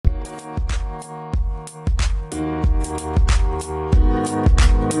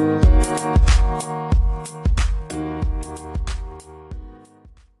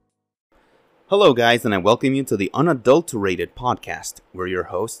Hello, guys, and I welcome you to the Unadulterated Podcast. We're your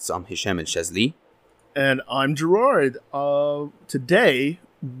hosts. I'm Hisham and Shazli. And I'm Gerard. Today,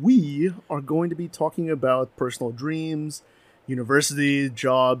 we are going to be talking about personal dreams, university,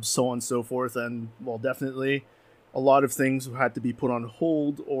 jobs, so on and so forth. And, well, definitely a lot of things had to be put on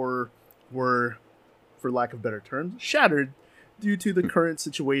hold or were, for lack of better terms, shattered due to the current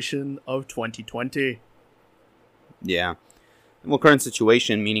situation of 2020. Yeah. Well, current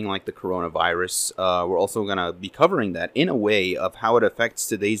situation, meaning like the coronavirus, we're also going to be covering that in a way of how it affects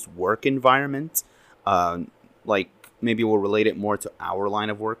today's work environment. Like maybe we'll relate it more to our line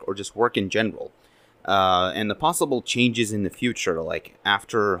of work or just work in general. And the possible changes in the future, like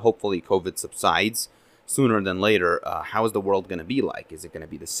after hopefully COVID subsides, sooner than later, how is the world going to be like? Is it going to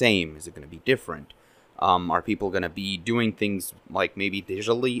be the same? Is it going to be different? Are people going to be doing things like maybe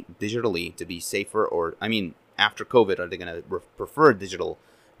digitally to be safer? Or, after COVID, are they going to prefer digital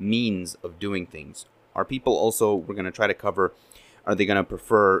means of doing things? Are people also, we're going to try to cover, are they going to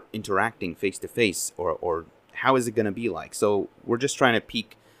prefer interacting face-to-face? Or how is it going to be like? So we're just trying to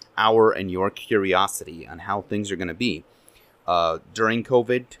pique our and your curiosity on how things are going to be during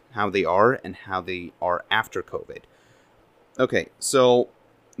COVID, how they are, and how they are after COVID. Okay, so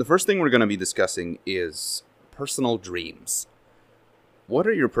the first thing we're going to be discussing is personal dreams. What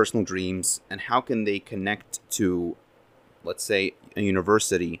are your personal dreams, and how can they connect to, let's say, a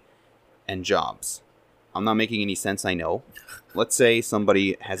university and jobs? I'm not making any sense, I know. Let's say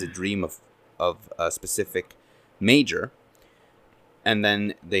somebody has a dream of a specific major, and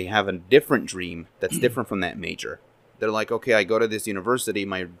then they have a different dream that's different from that major. They're like, okay, I go to this university,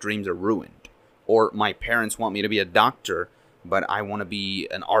 my dreams are ruined. Or my parents want me to be a doctor, but I want to be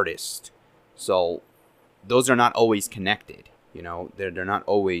an artist. So those are not always connected. You know, they're not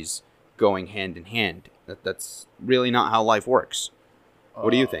always going hand in hand. That's really not how life works.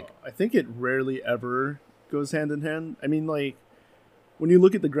 What do you think? I think it rarely ever goes hand in hand. I mean, like, when you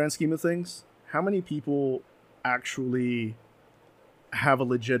look at the grand scheme of things, how many people actually have a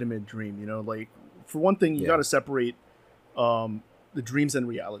legitimate dream? You know, like, for one thing, you got to separate the dreams and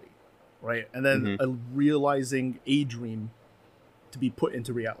reality, right? And then realizing a dream to be put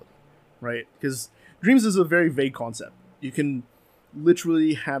into reality, right? Because dreams is a very vague concept. You can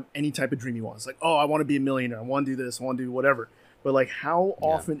literally have any type of dream you want. It's like, oh, I want to be a millionaire. I want to do this. I want to do whatever. But like, how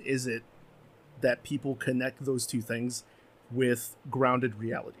often is it that people connect those two things with grounded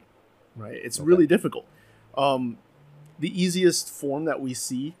reality, right? It's really difficult. The easiest form that we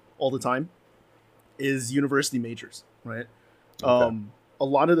see all the time is university majors, right? A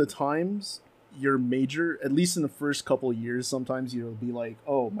lot of the times your major, at least in the first couple of years, sometimes you'll be like,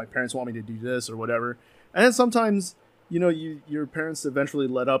 oh, my parents want me to do this or whatever. And then sometimes, you know, your parents eventually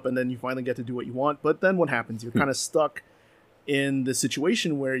let up and then you finally get to do what you want. But then what happens? You're kind of stuck in the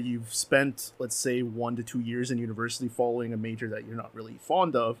situation where you've spent, let's say, 1 to 2 years in university following a major that you're not really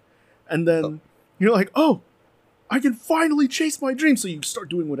fond of. And then you're like, oh, I can finally chase my dream. So you start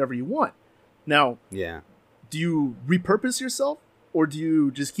doing whatever you want. Now, do you repurpose yourself? Or do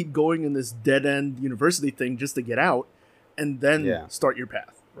you just keep going in this dead-end university thing just to get out and then start your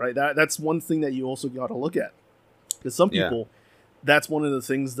path, right? That's one thing that you also got to look at. Because some people, that's one of the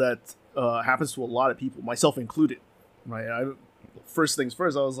things that happens to a lot of people, myself included, right? First things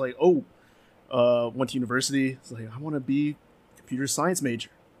first, I was like, went to university. It's like, I want to be a computer science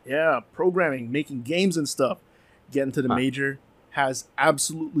major. Yeah, programming, making games and stuff. Get into the major has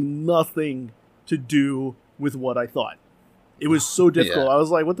absolutely nothing to do with what I thought. It was so difficult. I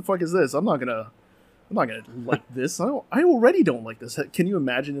was like, what the fuck is this? I'm not gonna like this. I already don't like this. Can you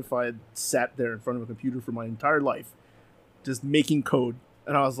imagine if I had sat there in front of a computer for my entire life just making code?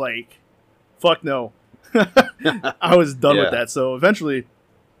 And I was like, fuck no. I was done with that. So eventually,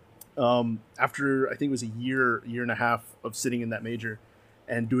 after I think it was a year and a half of sitting in that major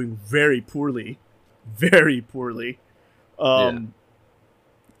and doing very poorly,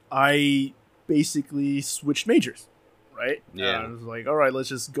 I basically switched majors. Right? I was like, all right, let's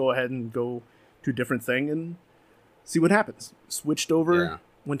just go ahead and go to a different thing and see what happens. Switched over,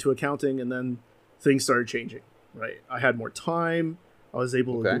 went to accounting, and then things started changing, right? I had more time. I was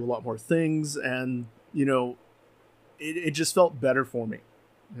able to do a lot more things, and, you know, it just felt better for me.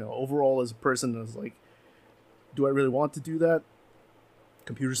 You know, overall as a person, I was like, do I really want to do that?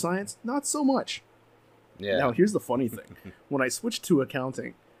 Computer science? Not so much. Yeah. Now, here's the funny thing. When I switched to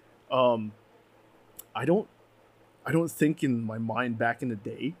accounting, I don't think in my mind back in the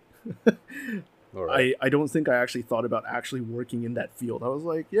day. I don't think I actually thought about actually working in that field. I was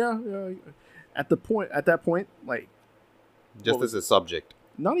like, yeah. At that point, like, just as a subject.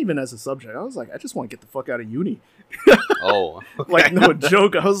 not even as a subject. I was like, I just want to get the fuck out of uni. Oh, okay. Like, no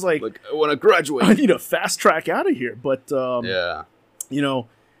joke. I was like, I want to graduate. I need a fast track out of here. But Yeah. you know,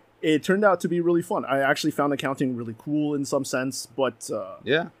 it turned out to be really fun. I actually found accounting really cool in some sense, but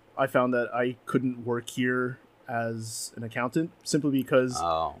Yeah. I found that I couldn't work here as an accountant simply because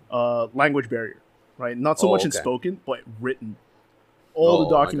Oh. language barrier, right? Not so Oh, much in okay. spoken, but written. All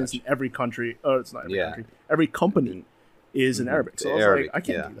the Oh, I documents in gotcha. every country, it's not every Yeah. country, every company is in Mhm. Arabic. So I was Arabic, like, I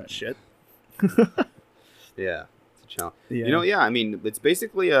can't yeah. do that shit. Yeah. It's a challenge. Yeah. You know, yeah, I mean, it's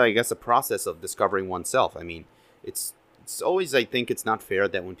basically, I guess, a process of discovering oneself. I mean, it's always, I think, it's not fair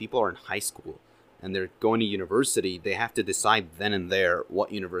that when people are in high school and they're going to university, they have to decide then and there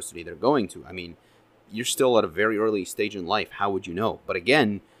what university they're going to. I mean, you're still at a very early stage in life. How would you know? But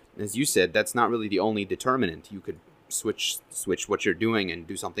again, as you said, that's not really the only determinant. You could switch what you're doing and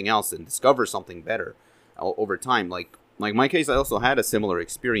do something else and discover something better over time. Like my case, I also had a similar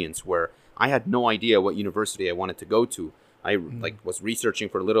experience where I had no idea what university I wanted to go to. I was researching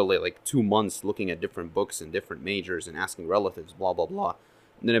for literally like 2 months, looking at different books and different majors and asking relatives, blah blah blah.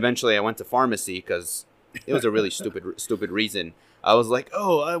 And then eventually I went to pharmacy because it was a really stupid reason. I was like,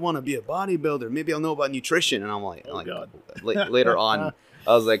 oh, I want to be a bodybuilder. Maybe I'll know about nutrition. And I'm like, God. Later on,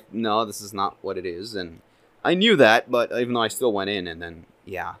 I was like, no, this is not what it is. And I knew that, but even though I still went in, and then,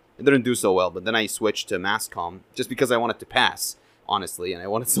 yeah, it didn't do so well. But then I switched to mass comm just because I wanted to pass, honestly, and I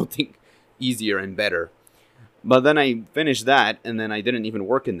wanted something easier and better. But then I finished that, and then I didn't even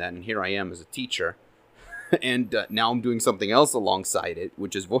work in that, and here I am as a teacher. And now I'm doing something else alongside it,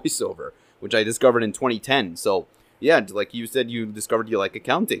 which is voiceover, which I discovered in 2010. So, yeah, like you said, you discovered you like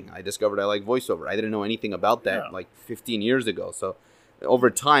accounting. I discovered I like voiceover. I didn't know anything about that like 15 years ago. So, over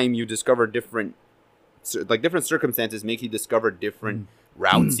time, you discover different circumstances make you discover different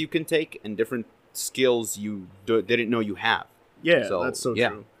routes you can take and different skills you didn't know you have. Yeah, So, that's so yeah.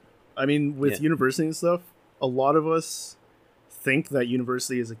 true. I mean, with university and stuff, a lot of us think that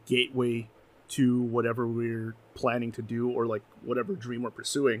university is a gateway to whatever we're planning to do or like whatever dream we're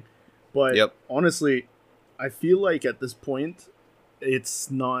pursuing. But honestly, I feel like at this point, it's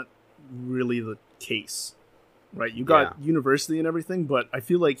not really the case, right? You got university and everything, but I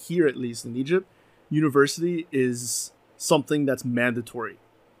feel like here, at least in Egypt, university is something that's mandatory.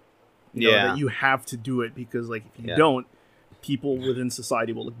 You know, that you have to do it because, like, if you don't, people within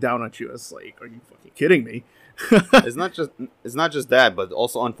society will look down at you as like, "Are you fucking kidding me?" It's not just that, but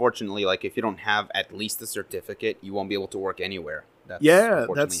also unfortunately, like if you don't have at least a certificate, you won't be able to work anywhere.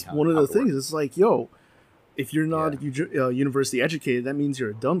 That's one of the things. It's like, yo, if you're not university educated, that means you're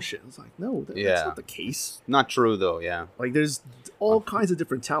a dumb shit. It's like, no, that's not the case. Not true though. Yeah. Like there's all kinds of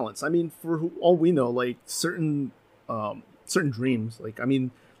different talents. I mean, for all we know, like certain dreams. Like, I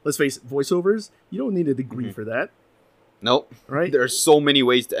mean, let's face it, voiceovers. You don't need a degree for that. Nope. Right? There are so many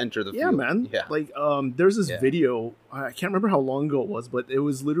ways to enter the field. Yeah, man. Yeah. Like, there's this video. I can't remember how long ago it was, but it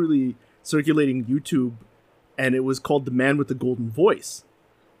was literally circulating YouTube, and it was called "The Man with the Golden Voice."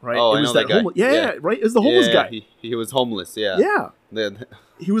 Right? Oh, it was I know that guy. Yeah, right. It was the homeless guy. He was homeless. Yeah. Yeah.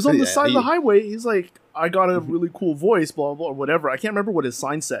 He was on the side of the highway. He's like, I got a really cool voice, blah, blah, blah, or whatever. I can't remember what his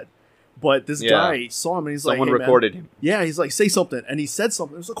sign said. But this guy saw him and he's Someone like, hey, recorded man. him. Yeah, he's like, say something. And he said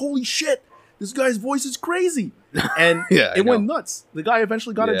something. It was like, holy shit, this guy's voice is crazy. And it went nuts. The guy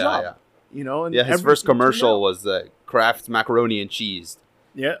eventually got a job. Yeah. You know, and his first commercial was Kraft macaroni and cheese.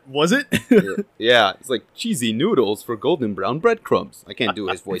 Yeah, was it? Yeah, it's like cheesy noodles for golden brown breadcrumbs. I can't do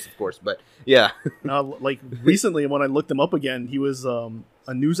his voice, of course, but yeah. Like recently, when I looked him up again, he was a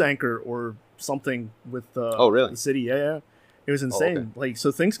news anchor or something with really? the city. Yeah. It was insane. Okay. Like,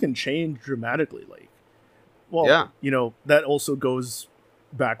 so things can change dramatically. Like, well, you know, that also goes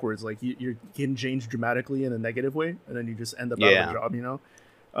backwards. Like, you can change dramatically in a negative way, and then you just end up out of a job, you know?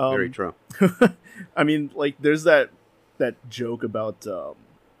 Very true. I mean, like, there's that joke about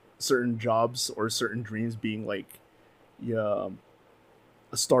certain jobs or certain dreams being like a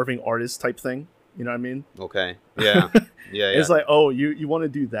starving artist type thing. You know what I mean? Okay. Yeah. Yeah. It's like, oh, you want to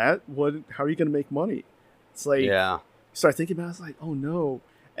do that? How are you going to make money? It's like, you start thinking about it, it's like, oh no.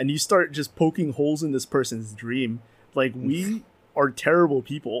 And you start just poking holes in this person's dream. Like, we are terrible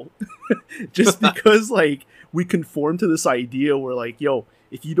people just because like we conform to this idea where like, yo,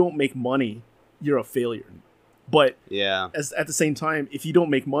 if you don't make money, you're a failure. But at the same time, if you don't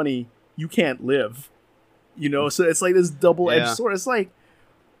make money, you can't live. You know, so it's like this double-edged sword. It's like,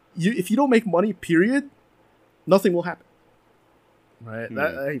 if you don't make money, period, nothing will happen. Right?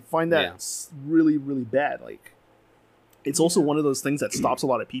 I find that really, really bad. Like, it's also one of those things that stops a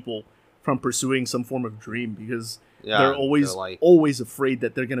lot of people from pursuing some form of dream because they're always afraid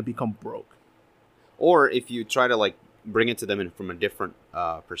that they're going to become broke. Or if you try to like bring it to them from a different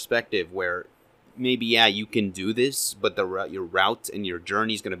perspective, where maybe you can do this, but your route and your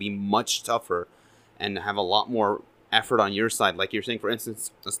journey is going to be much tougher and have a lot more effort on your side. Like you're saying, for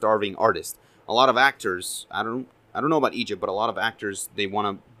instance, a starving artist. A lot of actors, I don't know about Egypt, but a lot of actors, they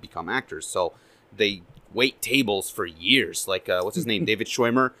want to become actors, so they wait tables for years. Like what's his name, David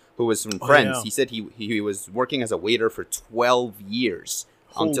Schwimmer, who was from Friends. Yeah. He said he was working as a waiter for 12 years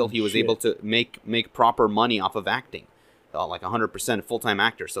until he was shit. able to make proper money off of acting, like 100% full-time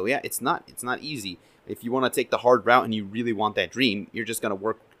actor. So yeah, it's not easy. If you want to take the hard route and you really want that dream, you're just gonna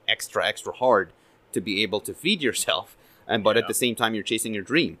work extra hard to be able to feed yourself, but at the same time you're chasing your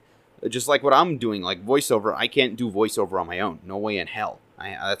dream. Just like what I'm doing, like voiceover. I can't do voiceover on my own. No way in hell.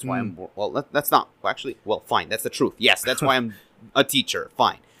 That's why I'm... Well, that's not... Actually, well, fine. That's the truth. Yes, that's why I'm a teacher.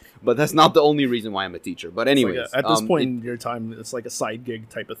 Fine. But that's not the only reason why I'm a teacher. But anyways... Like at this point in your time, it's like a side gig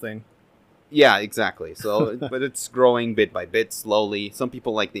type of thing. Yeah, exactly. So, but it's growing bit by bit, slowly. Some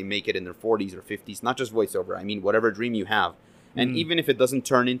people, like, they make it in their 40s or 50s. Not just voiceover. I mean, whatever dream you have. And even if it doesn't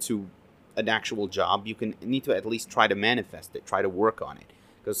turn into an actual job, you need to at least try to manifest it. Try to work on it.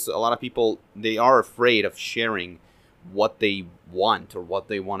 Because a lot of people, they are afraid of sharing what they want or what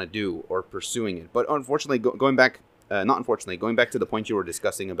they want to do or pursuing it. But unfortunately, going back to the point you were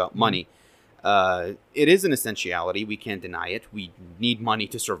discussing about money, it is an essentiality. We can't deny it. We need money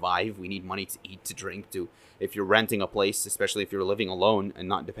to survive. We need money to eat, to drink, if you're renting a place, especially if you're living alone and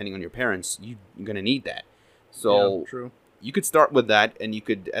not depending on your parents, you're going to need that. So true. You could start with that, and you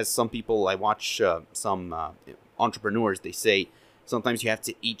could, as some people, I watch some entrepreneurs, they say, sometimes you have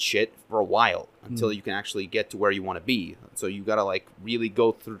to eat shit for a while until you can actually get to where you want to be. So you got to like really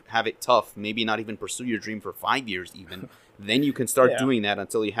go through, have it tough, maybe not even pursue your dream for 5 years even. Then you can start doing that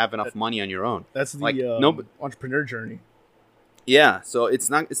until you have enough money on your own. That's the like, entrepreneur journey. Yeah, so it's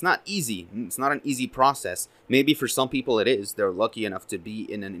not easy. It's not an easy process. Maybe for some people it is. They're lucky enough to be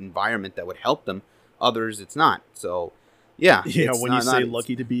in an environment that would help them. Others it's not. So yeah. When you say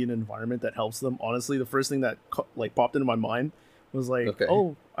lucky to be in an environment that helps them, honestly, the first thing that like popped into my mind was like,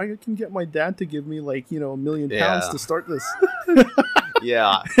 oh, I can get my dad to give me like, $1 million to start this.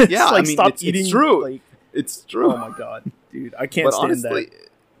 Yeah. Yeah. Like, I mean, stop eating. It's true. Like, it's true. Oh my God, dude. I can't stand honestly, that.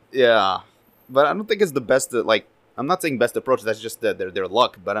 Yeah. But I don't think it's the best, like, I'm not saying best approach. That's just their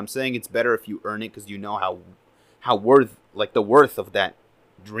luck. But I'm saying it's better if you earn it because you know how the worth of that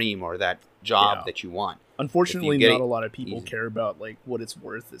dream or that job that you want. Unfortunately, not a lot of people care about like what it's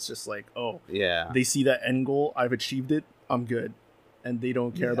worth. It's just like, oh, they see that end goal. I've achieved it. I'm good. And they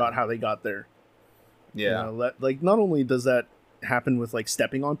don't care about how they got there. Yeah. Like, not only does that happen with like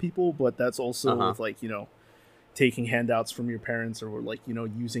stepping on people, but that's also with like, taking handouts from your parents, or like,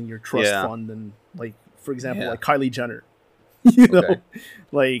 using your trust fund, and like, for example, like Kylie Jenner,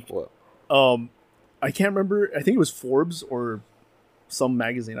 like, I can't remember. I think it was Forbes or some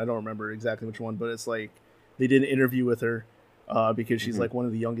magazine. I don't remember exactly which one, but it's like they did an interview with her because she's like one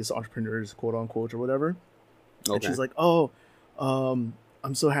of the youngest entrepreneurs, quote unquote, or whatever. And she's like, I'm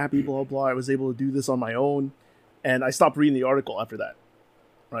so happy, blah, blah. I was able to do this on my own. And I stopped reading the article after that.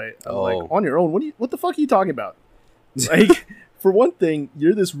 Right? I was like, on your own? What the fuck are you talking about? Like, for one thing,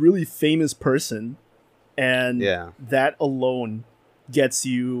 you're this really famous person. And that alone gets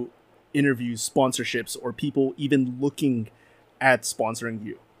you interviews, sponsorships, or people even looking at sponsoring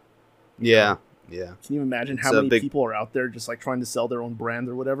you. Yeah. Yeah. Can you imagine how many people are out there just like trying to sell their own brand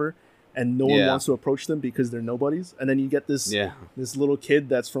or whatever? And no one wants to approach them because they're nobodies. And then you get this little kid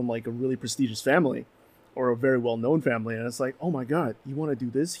that's from like a really prestigious family or a very well-known family. And it's like, oh my God, you want to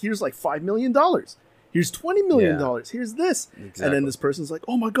do this? Here's like $5 million. Here's $20 million. Here's this. Exactly. And then this person's like,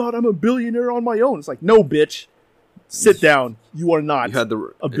 oh my God, I'm a billionaire on my own. It's like, no, bitch. Sit down. You are not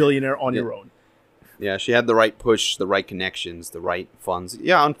a billionaire on your own. Yeah, she had the right push, the right connections, the right funds.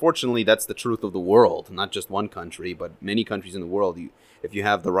 Yeah, unfortunately, that's the truth of the world. Not just one country, but many countries in the world. If you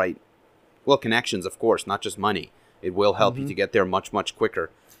have the right... Well, connections, of course, not just money. It will help you to get there much, much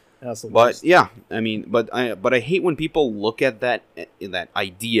quicker. But yeah, I mean, but I hate when people look at that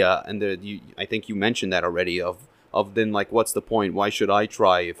idea, and I think you mentioned that already. Of then like, what's the point? Why should I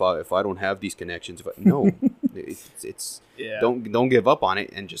try if I don't have these connections? No, it's don't give up on it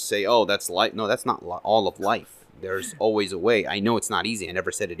and just say, oh, that's life. No, that's not all of life. There's always a way. I know it's not easy. I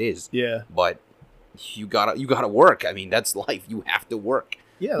never said it is. Yeah, but you gotta work. I mean, that's life. You have to work.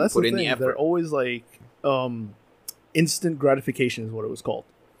 Yeah, that's the thing. They're always like, instant gratification is what it was called.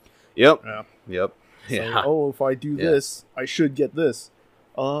 Yep. Yeah. Yep. So, oh, if I do this, I should get this.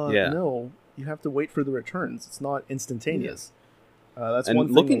 No, you have to wait for the returns. It's not instantaneous. That's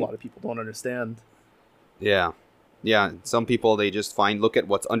one thing a lot of people don't understand. Yeah. Yeah. Some people, they just look at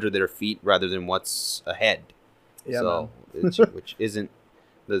what's under their feet rather than what's ahead. Yeah, So, man. which isn't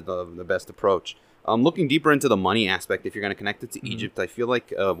the best approach. Looking deeper into the money aspect, if you're going to connect it to Mhm. Egypt, I feel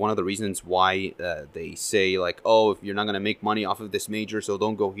like one of the reasons why they say like, oh, if you're not going to make money off of this major, so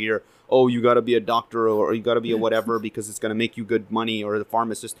don't go here. Oh, you got to be a doctor or you got to be a whatever because it's going to make you good money, or the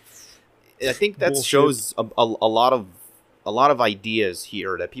pharmacist. I think that Bullshit. shows a lot of ideas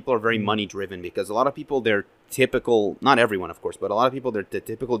here that people are very money driven, because a lot of people, their typical, not everyone of course, but a lot of people, their the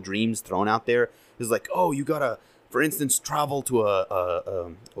typical dreams thrown out there is like, oh, you gotta, for instance, travel to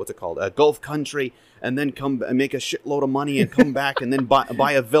a what's it called, a Gulf country, and then come and make a shitload of money and come back and then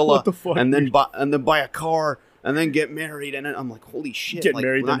buy a villa What the fuck, and then dude? buy a car and then get married, and then I'm like, holy shit, Get like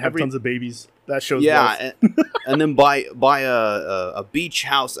married, then not have every tons of babies. That shows yeah, wealth. and then buy a beach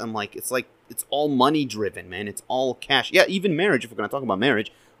house. I'm like, it's all money driven, man. It's all cash. Yeah, even marriage. If we're gonna talk about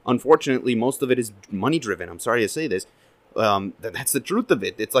marriage, unfortunately, most of it is money driven. I'm sorry to say this. That's the truth of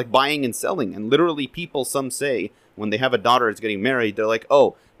it. It's like buying and selling, and literally, people, some say when they have a daughter that's getting married, they're like,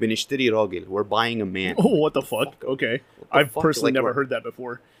 oh, benishtiri rogil, we're buying a man. Oh, what the fuck? Okay. What the I've fuck? personally Like, never we're- heard that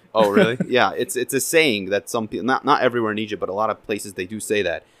before. Oh, really? Yeah, it's a saying that some people, not everywhere in Egypt, but a lot of places they do say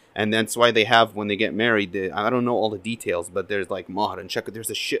that, and that's why they have, when they get married. I don't know all the details, but there's like mahar and check. There's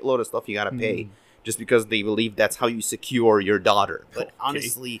a shitload of stuff you gotta pay, just because they believe that's how you secure your daughter. But Okay.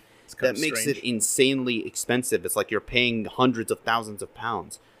 honestly, It's kind that of makes strange. it insanely expensive. It's like you're paying hundreds of thousands of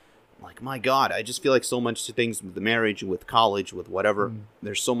pounds. Like, my God, I just feel like so much things with the marriage, with college, with whatever.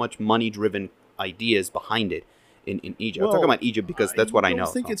 There's so much money-driven ideas behind it in Egypt. I'm Well, talking about Egypt because that's what I know.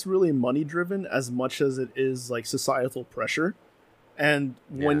 don't think so. it's really money driven as much as it is like societal pressure. And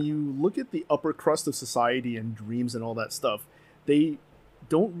when Yeah. you look at the upper crust of society and dreams and all that stuff, they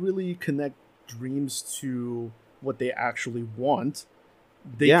don't really connect dreams to what they actually want.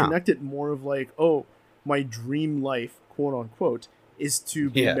 They Yeah. connect it more of like, oh, my dream life, quote unquote, is to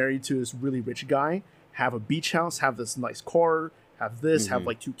be Yeah. married to this really rich guy, have a beach house, have this nice car, have this, have Mhm.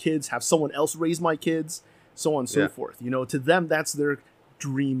 like 2 kids, have someone else raise my kids, so on and so Yeah. forth. You know, to them, that's their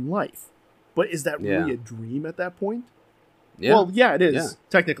dream life. But is that really Yeah. a dream at that point? Yeah. Well, yeah, it is, Yeah.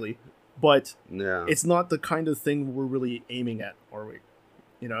 technically. But yeah. it's not the kind of thing we're really aiming at, are we?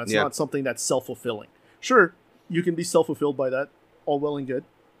 You know, it's Yeah. not something that's self-fulfilling. Sure, you can be self-fulfilled by that, all well and good,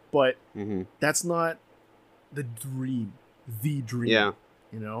 but hmm that's not the dream. The dream. Yeah.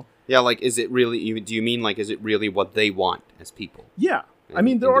 You know? Yeah, like, is it really, do you mean, like, is it really what they want as people? Yeah. I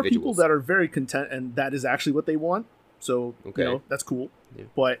mean, there are people Individuals. that are very content and that is actually what they want. So, Okay. you know, that's cool. Yeah.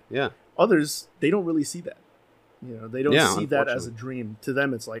 But Yeah. others, they don't really see that. You know, they don't Yeah, see that as a unfortunately. dream. To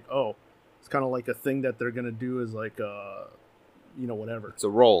them, it's like, oh, it's kind of like a thing that they're going to do is like, you know, whatever. It's a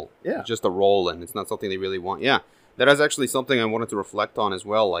role. Yeah. It's just a role, and it's not something they really want. Yeah. That is actually something I wanted to reflect on as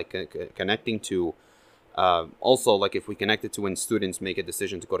well, like connecting to, also, like, if we connect it to when students make a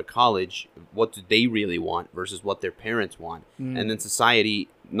decision to go to college, what do they really want versus what their parents want? And then society,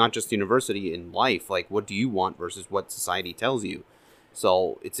 not just university, in life, like, what do you want versus what society tells you?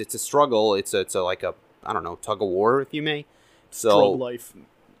 So it's a struggle. It's a like a, I don't know, tug of war, if you may. So Drug life.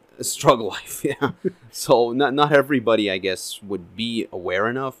 a struggle life, yeah. So not everybody, I guess, would be aware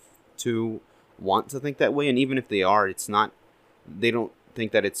enough to want to think that way, and even if they are, it's not. They don't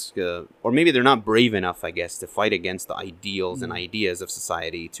think that it's, or maybe they're not brave enough, I guess, to fight against the ideals and ideas of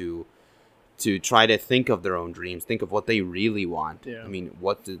society to try to think of their own dreams, think of what they really want. Yeah. I mean,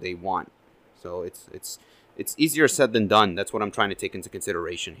 what do they want? So it's easier said than done. That's what I'm trying to take into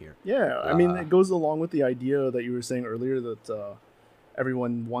consideration here. Yeah, I mean, Uh, it goes along with the idea that you were saying earlier that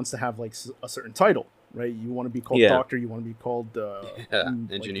everyone wants to have like a certain title, right? You want to be called Yeah. doctor, you want to be called Yeah, like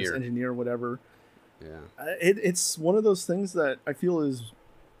this engineer. engineer, whatever. Yeah. It's one of those things that I feel is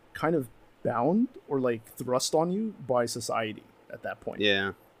kind of bound or like thrust on you by society at that point.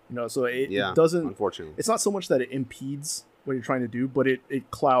 Yeah. You know, so it Yeah. doesn't. Unfortunately. It's not so much that it impedes what you're trying to do, but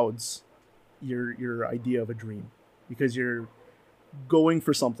it clouds your idea of a dream because you're going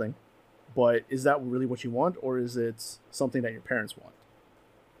for something, but is that really what you want, or is it something that your parents want?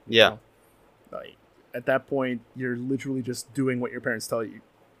 Yeah. Like, at that point, you're literally just doing what your parents tell you.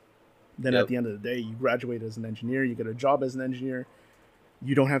 Then Yep. at the end of the day, you graduate as an engineer, you get a job as an engineer,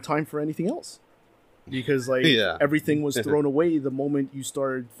 you don't have time for anything else because like Yeah. everything was thrown away the moment you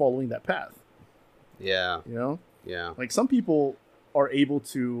started following that path. Yeah. You know, Yeah. like some people are able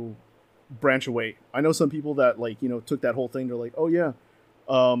to branch away. I know some people that like, you know, took that whole thing. They're like, oh yeah,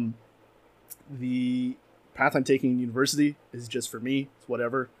 the path I'm taking in university is just for me. It's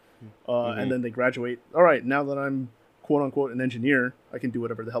whatever. And then they graduate. All right, now that I'm quote unquote an engineer, I can do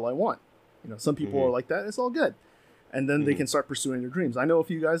whatever the hell I want. You know, some people are like that. It's all good. And then they can start pursuing their dreams. I know a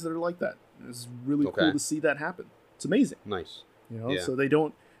few guys that are like that. It's really Okay. cool to see that happen. It's amazing. Nice. You know, Yeah. so they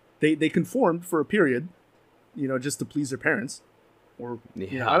don't, they conformed for a period, just to please their parents, or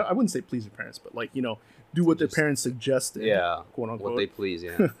Yeah. I wouldn't say please their parents, but like do what their Just- parents suggested, Yeah. quote unquote. What they please,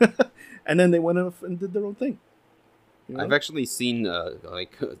 yeah. And then they went off and did their own thing. I've actually seen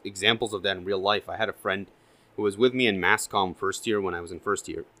examples of that in real life. I had a friend who was with me in MassCom first year when I was in first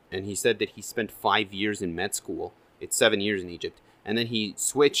year, and he said that he spent 5 years in med school. It's 7 years in Egypt, and then he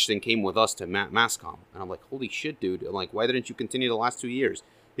switched and came with us to MassCom. And I'm like, holy shit, dude! I'm like, why didn't you continue the last 2 years?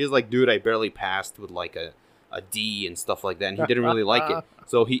 He was like, dude, I barely passed with like a D and stuff like that, and he didn't really like it.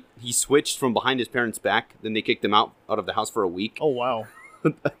 So he switched from behind his parents' back. Then they kicked him out of the house for a week. Oh wow,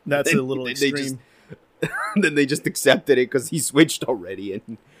 that's a little extreme. Then they just accepted it because he switched already,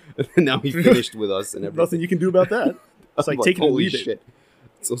 and now he finished with us and everything. Nothing you can do about that. It's like taking a holy leave shit.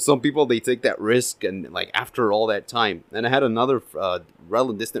 So some people, they take that risk, and like after all that time. And I had another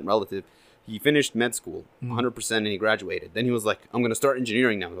distant relative. He finished med school 100%, and he graduated. Then he was like, I'm gonna start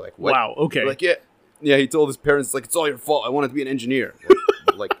engineering now. We're like, what? Wow. Okay. We're like, yeah. He told his parents, like, it's all your fault. I wanted to be an engineer.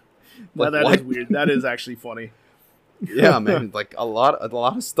 Like, Now that what? is weird. That is actually funny. Yeah, man. Like a lot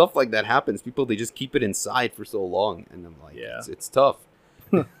of stuff like that happens. People, they just keep it inside for so long, and I'm like, Yeah. it's tough.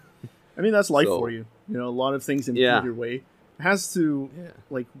 I mean, that's life So- for you. A lot of things impede Yeah. your way. It has to, Yeah.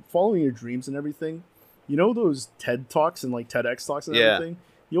 like, following your dreams and everything. Those TED Talks and, like, TEDx Talks and Yeah. everything?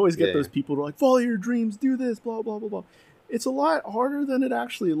 You always get Yeah. those people who are like, follow your dreams, do this, blah, blah, blah, blah. It's a lot harder than it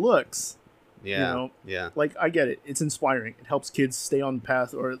actually looks. Yeah. Yeah. Like, I get it. It's inspiring. It helps kids stay on the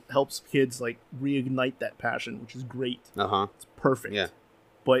path, or it helps kids, like, reignite that passion, which is great. Uh-huh. It's perfect. Yeah.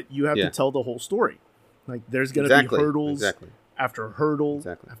 But you have Yeah. to tell the whole story. Like, there's going to be hurdles Exactly. after hurdle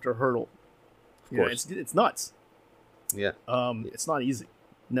Exactly. after hurdle. Of course. It's nuts. Yeah. It's not easy.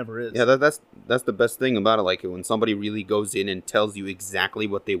 Never is. Yeah, that's the best thing about it. Like when somebody really goes in and tells you exactly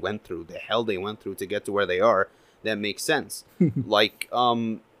what they went through, the hell they went through to get to where they are, that makes sense. Like,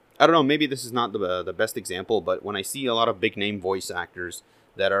 I don't know, maybe this is not the best example, but when I see a lot of big name voice actors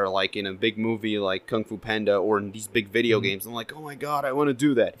that are like in a big movie like Kung Fu Panda or in these big video games, I'm like, oh my god, I want to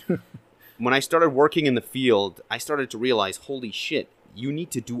do that. When I started working in the field, I started to realize, holy shit, you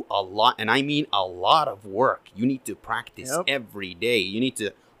need to do a lot, and I mean a lot of work. You need to practice every day. You need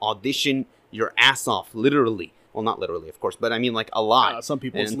to audition your ass off, literally. Well, not literally, of course, but I mean like a lot. Some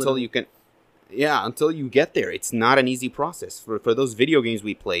people, and until you can, until you get there, it's not an easy process. For those video games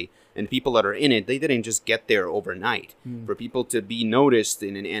we play and people that are in it, they didn't just get there overnight. For people to be noticed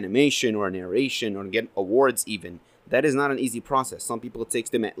in an animation or a narration or get awards even, that is not an easy process. Some people, it takes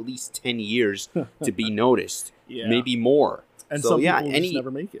them at least 10 years to be noticed, maybe more. And so, some yeah, people just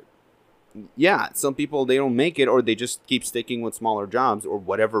never make it. Yeah, some people, they don't make it, or they just keep sticking with smaller jobs, or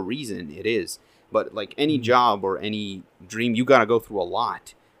whatever reason it is. But like any job or any dream, you got to go through a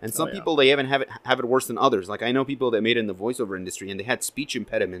lot. And some people, they even have it worse than others. Like I know people that made it in the voiceover industry, and they had speech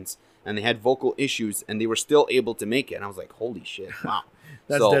impediments, and they had vocal issues, and they were still able to make it. And I was like, holy shit, wow.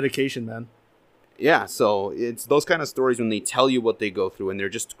 That's dedication, man. Yeah, so it's those kind of stories when they tell you what they go through and they're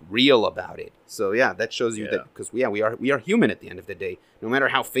just real about it. So yeah, that shows you that, because we are human at the end of the day. No matter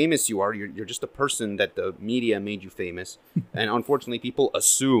how famous you are, you're just a person that the media made you famous. And unfortunately, people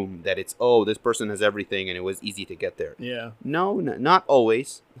assume that it's, oh, this person has everything and it was easy to get there. Yeah. No, not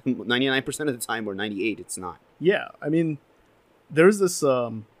always. 99% of the time, or 98, it's not. Yeah, I mean, there's this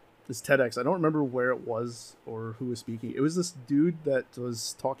this TEDx. I don't remember where it was or who was speaking. It was this dude that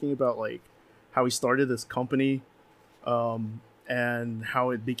was talking about like how he started this company, and how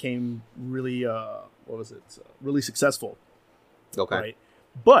it became really really successful. Okay. Right.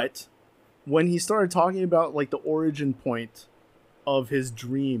 But when he started talking about like the origin point of his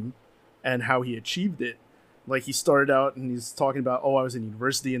dream and how he achieved it, like he started out and he's talking about, oh, I was in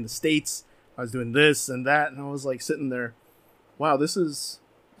university in the States, I was doing this and that, and I was like sitting there, wow, this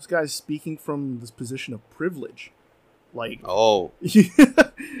guy's speaking from this position of privilege. Like, oh,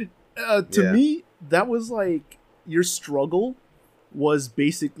 to me, that was like your struggle was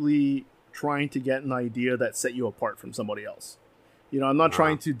basically trying to get an idea that set you apart from somebody else. I'm not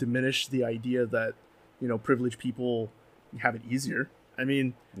trying to diminish the idea that, privileged people have it easier. I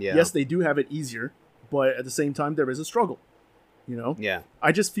mean, yes, they do have it easier, but at the same time, there is a struggle, Yeah.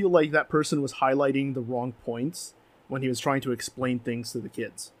 I just feel like that person was highlighting the wrong points when he was trying to explain things to the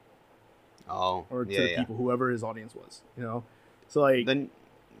kids. Oh, or to the people, whoever his audience was, So like, then,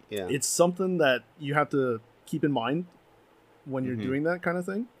 yeah, it's something that you have to keep in mind when you're doing that kind of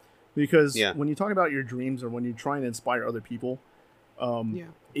thing, because when you talk about your dreams or when you're trying to inspire other people,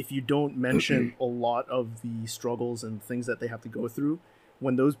 if you don't mention a lot of the struggles and things that they have to go through,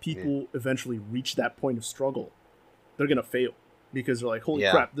 when those people eventually reach that point of struggle, they're gonna fail because they're like, holy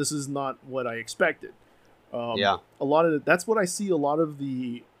crap, this is not what I expected. Yeah. A lot of that's what I see a lot of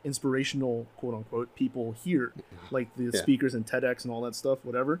the inspirational quote unquote people here, like the Yeah. speakers in TEDx and all that stuff,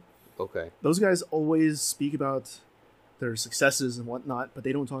 whatever. Okay. Those guys always speak about their successes and whatnot, but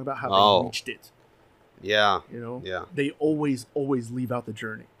they don't talk about how Oh. they reached it. Yeah. You know, Yeah. they always leave out the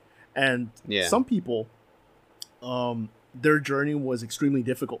journey. And Yeah. some people, their journey was extremely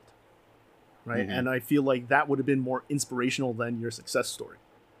difficult, right? Mhm. And I feel like that would have been more inspirational than your success story.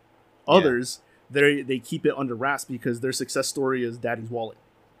 Others, they keep it under wraps because their success story is daddy's wallet.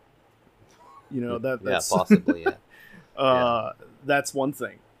 You know, that's possibly. Yeah. that's one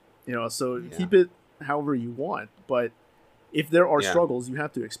thing. You know, so Yeah. keep it however you want, but if there are Yeah. struggles, you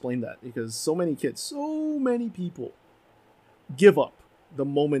have to explain that, because so many kids, so many people give up the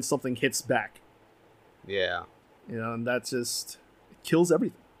moment something hits back. Yeah. You know, and that just kills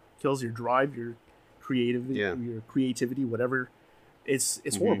everything. Kills your drive, your creativity, Yeah. whatever. It's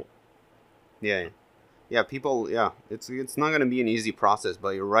Mhm. horrible. Yeah. Yeah. People. Yeah. It's not going to be an easy process, but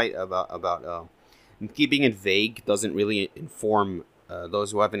you're right about keeping it vague doesn't really inform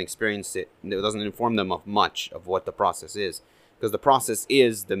those who haven't experienced it. It doesn't inform them of much of what the process is, because the process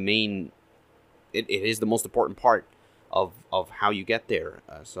is the main. It is the most important part of how you get there.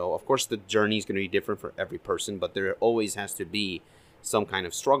 So of course the journey is going to be different for every person, but there always has to be some kind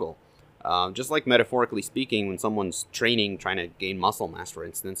of struggle. Just like metaphorically speaking, when someone's training, trying to gain muscle mass, for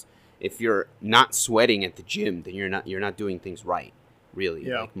instance, if you're not sweating at the gym, then you're not doing things right. Really,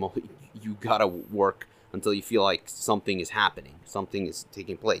 Yeah. like you gotta work until you feel like something is happening, something is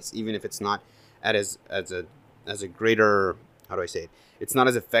taking place, even if it's not as a greater, how do I say it? It's not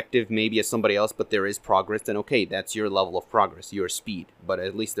as effective maybe as somebody else, but there is progress. Then okay, that's your level of progress, your speed, but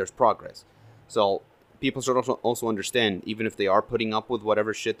at least there's progress. So people should also understand, even if they are putting up with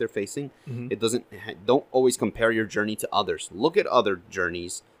whatever shit they're facing, Mhm. it don't always compare your journey to others. Look at other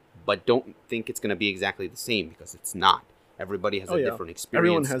journeys, but don't think it's going to be exactly the same, because it's not. Everybody has Oh, a yeah. different experience.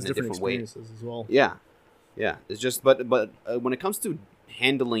 Everyone has and a different way. experiences as well. Yeah, yeah. It's just, but when it comes to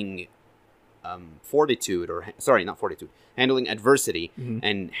handling fortitude, or sorry, not fortitude, handling adversity, Mhm.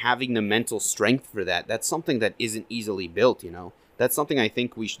 and having the mental strength for that, that's something that isn't easily built. You know, that's something I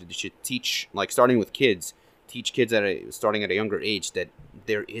think we should teach, like starting with kids, teach kids starting at a younger age, that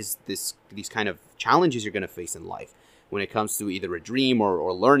there is these kind of challenges you're going to face in life. When it comes to either a dream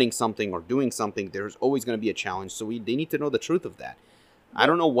or learning something or doing something, there's always going to be a challenge. So they need to know the truth of that. I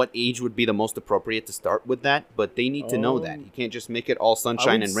don't know what age would be the most appropriate to start with that, but they need to know that. You can't just make it all I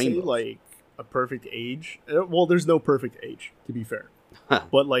sunshine would and say rainbows. like a perfect age. Well, there's no perfect age, to be fair.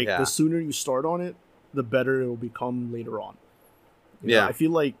 But like Yeah. the sooner you start on it, the better it will become later on. You know, Yeah. I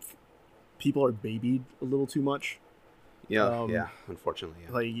feel like people are babied a little too much. Yeah, yeah. Unfortunately,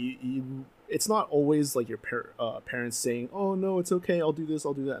 yeah. Like it's not always like your parents saying, "Oh no, it's okay. I'll do this.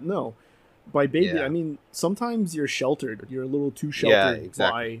 I'll do that." No, by baby, Yeah. I mean sometimes you're sheltered. You're a little too Yeah, sheltered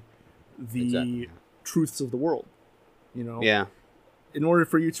exactly. by the Exactly. truths of the world. You know, Yeah. in order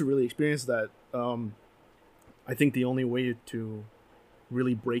for you to really experience that, I think the only way to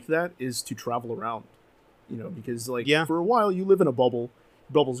really break that is to travel around. You know, because like Yeah. for a while you live in a bubble.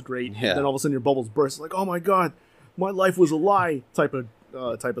 Bubble's great. Yeah. Then all of a sudden your bubbles burst. Like, oh my god, my life was a lie. Type of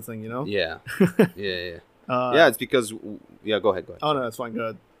thing. You know. Yeah. Yeah. Uh, Yeah. It's because. Yeah. Go ahead. Go ahead. Oh no, that's fine. Go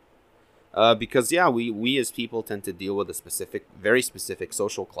ahead. Because we as people tend to deal with a very specific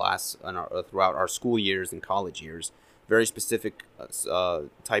social class throughout our school years and college years. Very specific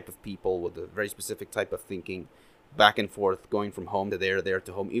type of people with a very specific type of thinking, back and forth, going from home to there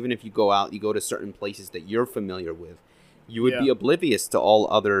to home. Even if you go out, you go to certain places that you're familiar with, you would be Yeah. oblivious to all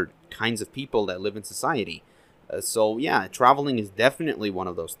other kinds of people that live in society. So yeah, traveling is definitely one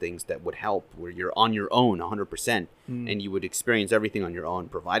of those things that would help, where you're on your own 100%, and you would experience everything on your own,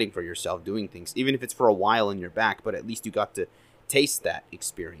 providing for yourself, doing things, even if it's for a while in your back, but at least you got to taste that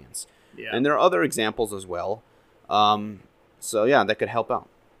experience. Yeah. And there are other examples as well. So yeah, that could help out.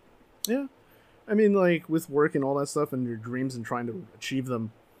 Yeah. I mean, like with work and all that stuff, and your dreams and trying to achieve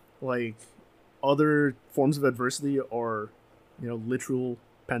them, like other forms of adversity are, you know, literal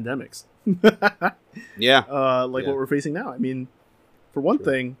pandemics. Yeah. Like Yeah. what we're facing now. I mean, for one Sure.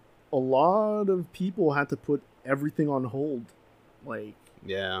 thing, a lot of people had to put everything on hold. Like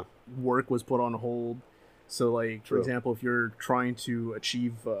Yeah. work was put on hold. So, like for True. example, if you're trying to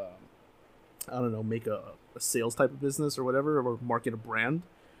achieve, I don't know, make a sales type of business or whatever, or market a brand,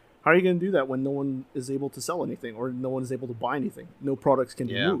 how are you going to do that when no one is able to sell anything or no one is able to buy anything? No products can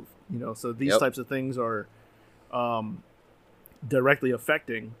be Yeah. moved. You know, so these Yep. types of things are directly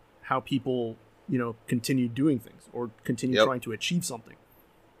affecting how people, you know, continue doing things or continue Yep. trying to achieve something.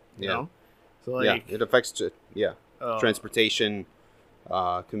 You Yeah. know? So like Yeah. It affects uh, transportation,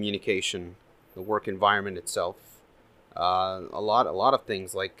 communication. the work environment itself. A lot of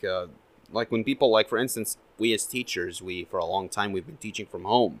things like when people, like for instance, we as teachers, we for a long time we've been teaching from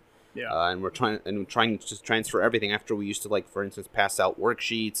home. Yeah. And we're trying to just transfer everything. After we used to, like for instance, pass out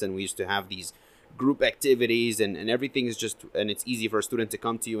worksheets, and we used to have these group activities, and everything is just, and it's easy for a student to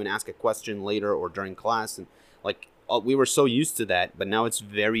come to you and ask a question later or during class, and like we were so used to that, but now it's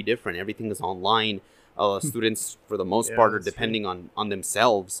very different. Everything is online. Students for the most part are depending on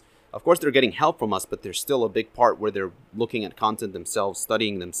themselves. Of course they're getting help from us, but there's still a big part where they're looking at content themselves,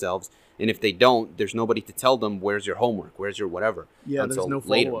 studying themselves, and if they don't, there's nobody to tell them where's your homework, where's your whatever. Yeah, there's no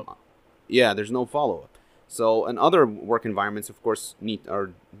follow-up. Yeah, there's no follow-up. So, and other work environments, of course,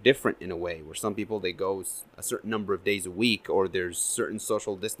 are different in a way, where some people, they go a certain number of days a week, or there's certain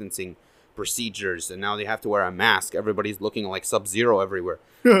social distancing procedures, and now they have to wear a mask. Everybody's looking like Sub-Zero everywhere.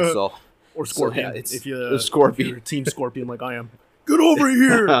 So, or Scorpion, so, yeah, it's if you're Scorpion. If you're Team Scorpion like I am. Get over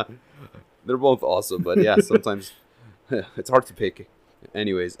here! They're both awesome, but yeah, sometimes it's hard to pick.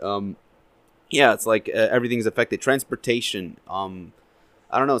 Anyways, yeah, it's like everything's affected. Transportation,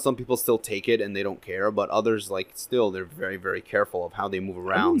 I don't know, some people still take it and they don't care, but others, like, still, they're very, very careful of how they move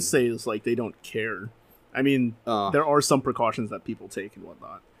around. I wouldn't say it's like they don't care. I mean, there are some precautions that people take and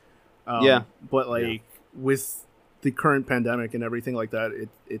whatnot. Yeah. But, like, with the current pandemic and everything like that,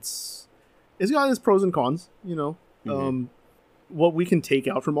 it's got its pros and cons, you know. Mm-hmm. What we can take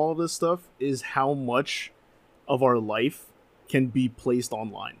out from all of this stuff is how much of our life can be placed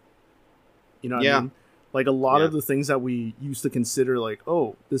online. You know what I mean? Like, a lot of the things that we used to consider, like,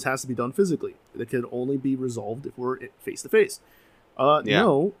 oh, this has to be done physically, that could only be resolved if we're face-to-face.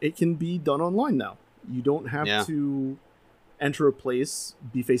 No, it can be done online now. You don't have to enter a place,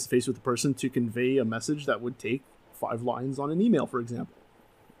 be face-to-face with the person to convey a message that would take 5 lines on an email, for example.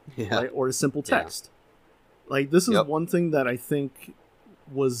 Right? Or a simple text. Like, this is one thing that I think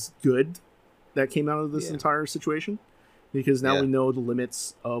was good that came out of this entire situation, because now we know the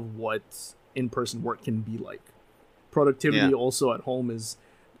limits of what in-person work can be like. Productivity also at home is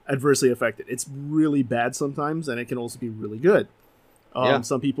adversely affected. It's really bad sometimes, and it can also be really good.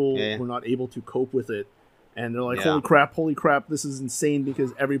 Some people were not able to cope with it, and they're like, holy crap, this is insane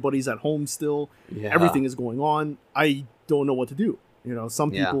because everybody's at home still. Everything is going on. I don't know what to do. You know,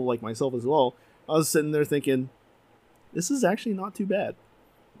 some people, like myself as well, I was sitting there thinking, this is actually not too bad.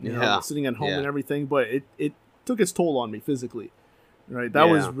 You know, sitting at home and everything, but it took its toll on me physically. Right? That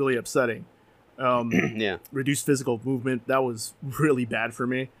was really upsetting. Reduced physical movement, that was really bad for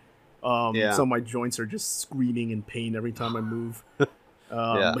me. Some of my joints are just screaming in pain every time I move.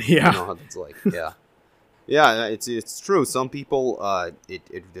 I know how that's like. It's true. Some people,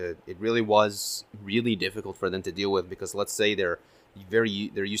 it really was really difficult for them to deal with, because let's say they're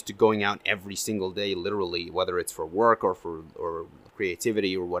used to going out every single day, literally, whether it's for work or for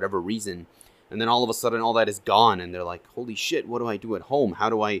creativity or whatever reason. And then all of a sudden, all that is gone, and they're like, "Holy shit! What do I do at home? How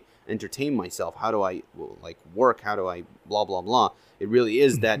do I entertain myself? How do I work? How do I blah blah blah?" It really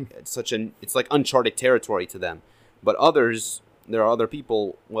is that it's like uncharted territory to them. But others, there are other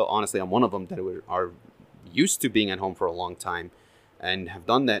people. Well, honestly, I'm one of them that are used to being at home for a long time, and have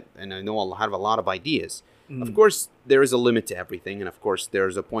done that, and I know have a lot of ideas. Of course, there is a limit to everything, and of course,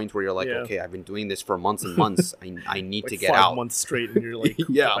 there's a point where you're like, "Okay, I've been doing this for months and months. I need to get 5 out." months straight, and you're like,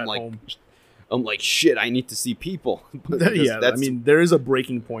 I'm like, shit, I need to see people. I mean, there is a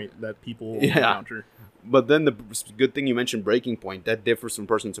breaking point that people encounter. But then the good thing you mentioned breaking point, that differs from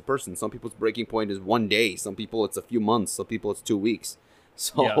person to person. Some people's breaking point is 1 day. Some people it's a few months. Some people it's 2 weeks.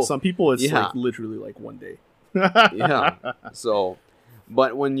 So some people it's like literally like 1 day. So,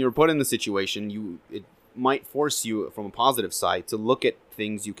 but when you're put in the situation, it might force you from a positive side to look at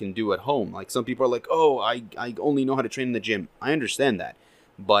things you can do at home. Like some people are like, oh, I only know how to train in the gym. I understand that.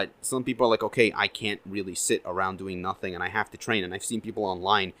 But some people are like, okay, I can't really sit around doing nothing and I have to train. And I've seen people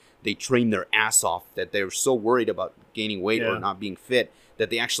online, they train their ass off, that they're so worried about gaining weight or not being fit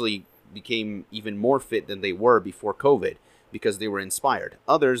that they actually became even more fit than they were before COVID because they were inspired.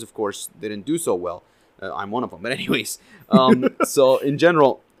 Others, of course, didn't do so well. I'm one of them. But anyways, so in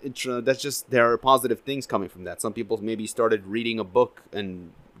general, that's just, there are positive things coming from that. Some people maybe started reading a book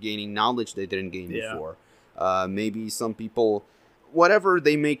and gaining knowledge they didn't gain before. Maybe some people... whatever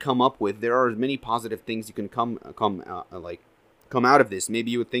they may come up with, there are many positive things you can come out of this.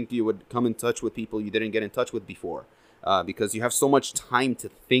 Maybe you would think you would come in touch with people you didn't get in touch with before, because you have so much time to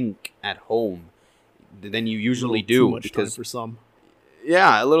think at home than you usually do. Too much time for some.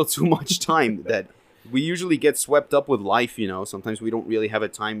 Yeah, a little too much time that we usually get swept up with life. You know, sometimes we don't really have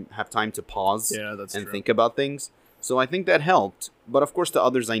time to pause and think about things. So I think that helped. But of course, to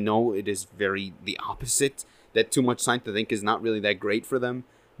others, I know it is very the opposite. That too much time to think is not really that great for them.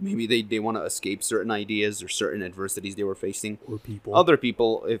 maybe they want to escape certain ideas or certain adversities they were facing. Or people. Other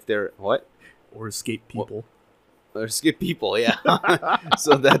people, if they're what? Or escape people. Or skip people, yeah.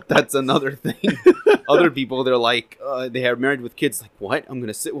 So that's another thing. Other people, they're like, they are married with kids. Like, what? I'm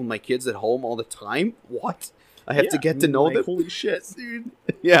gonna sit with my kids at home all the time? What? I have to get to know them. Holy shit, dude!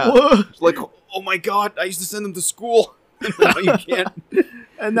 Yeah, like, oh my god, I used to send them to school. Now you can't,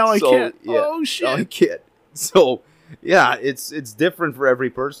 and now I can't. Yeah. Oh shit! Now I can't. So, yeah, it's different for every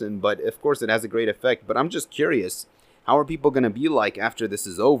person, but of course it has a great effect. But I'm just curious. How are people going to be like after this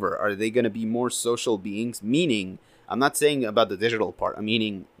is over? Are they going to be more social beings? Meaning, I'm not saying about the digital part. I'm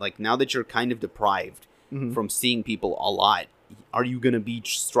meaning, like, now that you're kind of deprived from seeing people a lot, are you going to be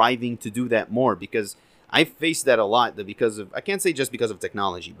striving to do that more? Because I faced that a lot because of, I can't say just because of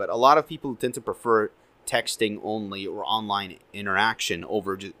technology, but a lot of people tend to prefer texting only or online interaction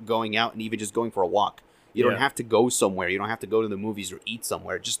over just going out and even just going for a walk. You don't have to go somewhere. You don't have to go to the movies or eat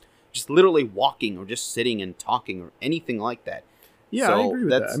somewhere. Just literally walking or just sitting and talking or anything like that. Yeah, so I agree with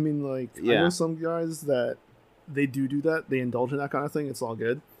that. I mean, like, I yeah. know some guys that they do that. They indulge in that kind of thing. It's all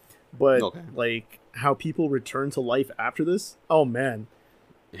good. But, like, how people return to life after this, oh, man.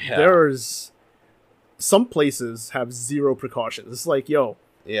 Yeah. There's... Some places have zero precautions. It's like, yo,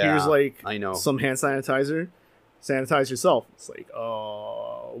 here's, like, I know. some hand sanitizer. Sanitize yourself. It's like,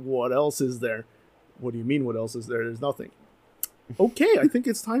 what else is there? What do you mean, what else is there? There's nothing. Okay, I think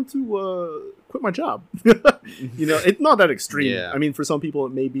it's time to quit my job. You know, it's not that extreme. Yeah. I mean, for some people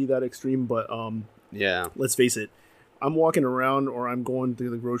it may be that extreme, but yeah, let's face it. I'm walking around or I'm going to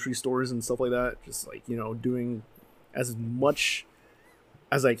the grocery stores and stuff like that, just like, you know, doing as much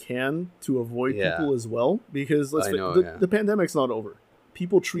as I can to avoid people as well, because the pandemic's not over.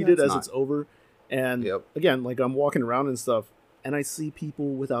 People treat it as it's over, and again, like, I'm walking around and stuff, and I see people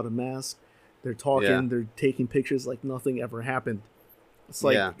without a mask. They're talking, they're taking pictures like nothing ever happened. It's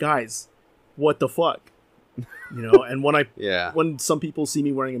like, guys, what the fuck? You know, and when when some people see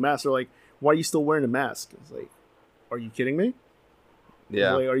me wearing a mask, they're like, why are you still wearing a mask? It's like, are you kidding me?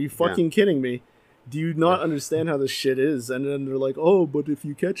 Yeah. Like, are you fucking kidding me? Do you not understand how this shit is? And then they're like, oh, but if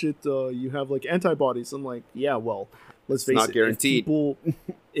you catch it, you have, like, antibodies. I'm like, yeah, well, let's face it. Not guaranteed.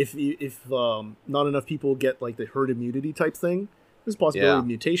 If not enough people get, like, the herd immunity type thing, there's a possibility of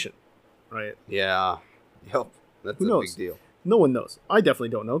mutation. Right? Yeah. Yep. That's a big deal. No one knows. I definitely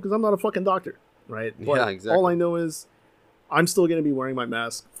don't know because I'm not a fucking doctor. Right? But yeah, exactly. All I know is I'm still going to be wearing my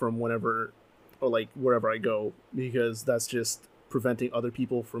mask from whenever or, like, wherever I go, because that's just preventing other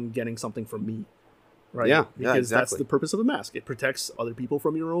people from getting something from me. Right? Yeah. Because that's the purpose of a mask. It protects other people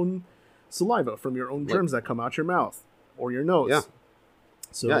from your own saliva, from your own germs that come out your mouth or your nose. Yeah.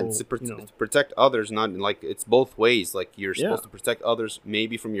 So, it's to protect others, not like it's both ways. Like, you're supposed to protect others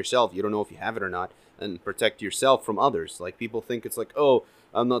maybe from yourself. You don't know if you have it or not, and protect yourself from others. Like, people think it's like, oh,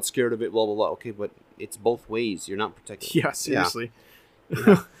 I'm not scared of it, blah, blah, blah. Okay, but it's both ways. You're not protected. Yeah, seriously.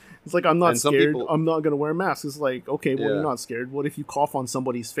 Yeah. It's like, I'm not scared. I'm not going to wear a mask. It's like, okay, well, you're not scared. What if you cough on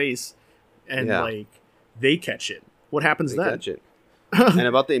somebody's face and, like, they catch it? What happens then? Catch it. and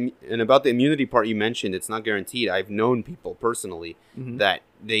about the immunity part you mentioned, it's not guaranteed. I've known people personally that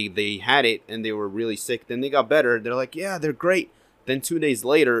they had it and they were really sick. Then they got better. They're like, yeah, they're great. Then 2 days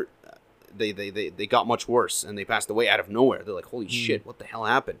later, they got much worse and they passed away out of nowhere. They're like, holy shit, what the hell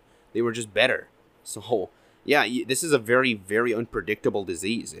happened? They were just better. So yeah, this is a very, very unpredictable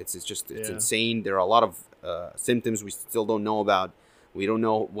disease. It's insane. There are a lot of symptoms we still don't know about. We don't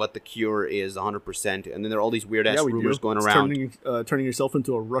know what the cure is 100%. And then there are all these weird-ass rumors going around. Turning yourself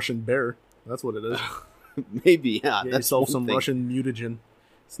into a Russian bear. That's what it is. Maybe, yeah. Get yourself some Russian mutagen.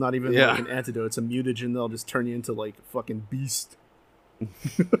 It's not even like an antidote. It's a mutagen that'll just turn you into, like, a fucking beast.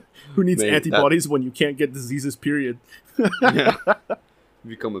 Who needs antibodies when you can't get diseases, period? Yeah.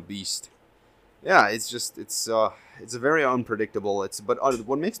 Become a beast. Yeah, it's a very unpredictable. But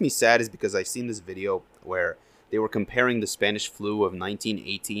what makes me sad is because I've seen this video where they were comparing the Spanish flu of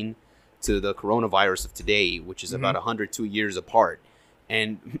 1918 to the coronavirus of today, which is about 102 years apart.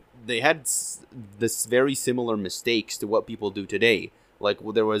 And they had this very similar mistakes to what people do today. Like,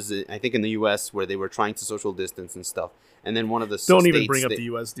 there was, I think, in the U.S. where they were trying to social distance and stuff. And then one of the Don't even bring up the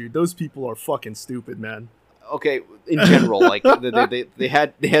U.S., dude. Those people are fucking stupid, man. Okay, in general, like, they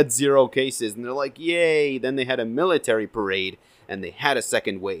had 0 cases, and they're like, yay! Then they had a military parade, and they had a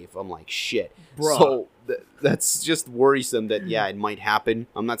second wave. I'm like, shit. Bruh. So that's just worrisome that, yeah, it might happen.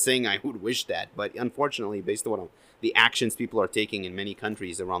 I'm not saying I would wish that, but unfortunately, based on the actions people are taking in many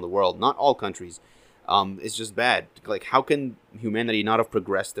countries around the world, not all countries, it's just bad. Like, how can humanity not have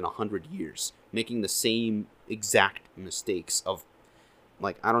progressed in 100 years, making the same exact mistakes of,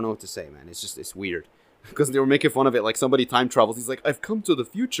 like, I don't know what to say, man. It's weird. because they were making fun of it. Like somebody time travels. He's like, I've come to the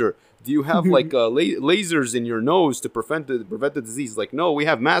future. Do you have like lasers in your nose to prevent the disease? Like, no, we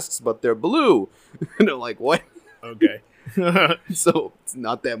have masks, but they're blue. And they're like, what? Okay. So it's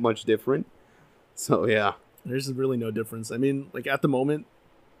not that much different. So yeah, there's really no difference. I mean, like at the moment,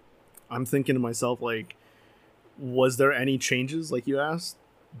 I'm thinking to myself, like, was there any changes, like you asked,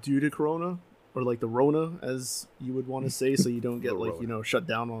 due to Corona? Or like the Rona, as you would want to say, so you don't get like, shut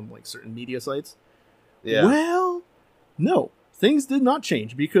down on like certain media sites. Yeah. Well, no, things did not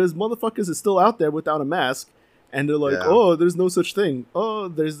change because motherfuckers is still out there without a mask, and they're like, oh, there's no such thing. Oh,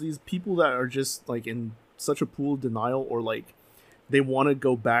 there's these people that are just like in such a pool of denial, or like they want to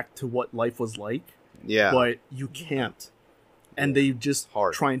go back to what life was like. Yeah. But you can't, and they just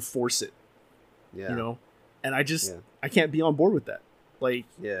try and force it. Yeah. You know, and I can't be on board with that. Like,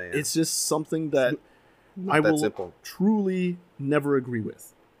 it's just something that I will truly never agree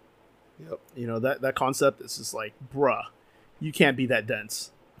with. Yep. You know, that concept is just like, bruh, you can't be that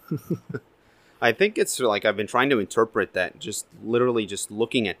dense. I think it's like I've been trying to interpret that just literally just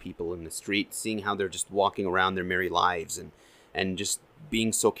looking at people in the street, seeing how they're just walking around their merry lives and just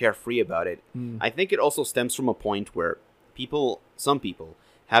being so carefree about it. I think it also stems from a point where some people,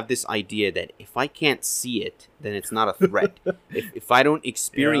 have this idea that if I can't see it, then it's not a threat. if I don't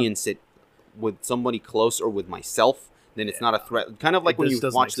experience it with somebody close or with myself, then it's not a threat. Kind of like when you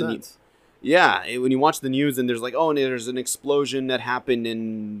watch the news. Yeah, when you watch the news and there's like, oh, there's an explosion that happened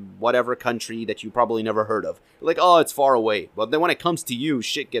in whatever country that you probably never heard of. You're like, oh, it's far away. But then when it comes to you,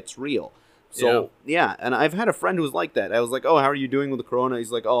 shit gets real. So, yeah, and I've had a friend who was like that. I was like, oh, how are you doing with the corona?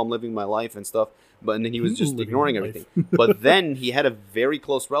 He's like, oh, I'm living my life and stuff. And then he was just ignoring everything. But then he had a very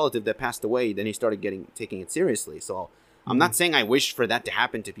close relative that passed away. Then he started taking it seriously. So I'm not saying I wish for that to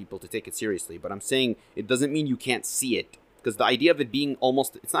happen to people to take it seriously. But I'm saying it doesn't mean you can't see it. Because the idea of it being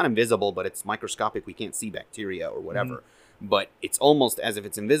it's not invisible, but it's microscopic. We can't see bacteria or whatever. But it's almost as if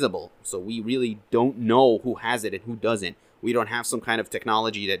it's invisible. So we really don't know who has it and who doesn't. We don't have some kind of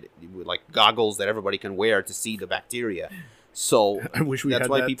technology that, like goggles that everybody can wear to see the bacteria. So I wish we had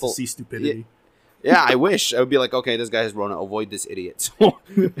that people to see stupidity. Yeah, I wish. I would be like, okay, this guy has Rona. Avoid this idiot. So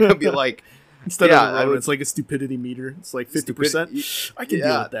I'd be like, instead of Rona, it's like a stupidity meter. It's like 50%. I can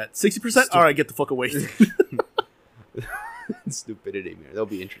deal with that. 60%. All right, get the fuck away. Stupidity meter. That'll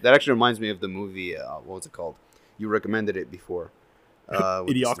be interesting. That actually reminds me of the movie. What was it called? You recommended it before.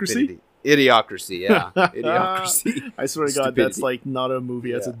 Idiocracy. Idiocracy, yeah. Idiocracy. I swear to God, that's like not a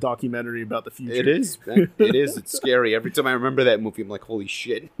movie. That's a documentary about the future. It is. Man. It is. It's scary. Every time I remember that movie, I'm like, holy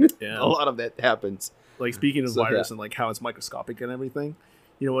shit. Yeah. A lot of that happens. Like, speaking of virus and like how it's microscopic and everything,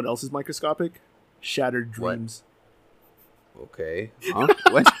 you know what else is microscopic? Shattered dreams. What? Okay. Huh?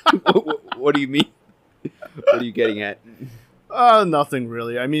 What? What do you mean? What are you getting at? Nothing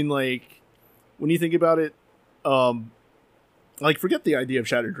really. I mean, like, when you think about it, like, forget the idea of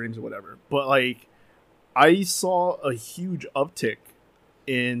shattered dreams or whatever, but like, I saw a huge uptick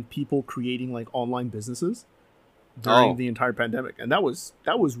in people creating like online businesses during the entire pandemic, and that was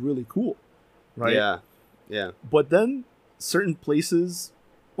really cool, right? Yeah. But then certain places,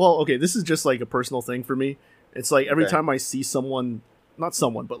 well, okay, this is just like a personal thing for me. It's like every time I see not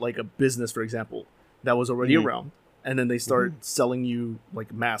someone, but like a business, for example, that was already around, and then they start selling you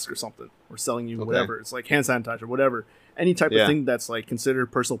like a mask or something, or selling you whatever. It's like hand sanitizer, whatever. Any type of thing that's like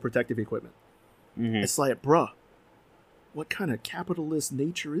considered personal protective equipment. It's like, bruh, what kind of capitalist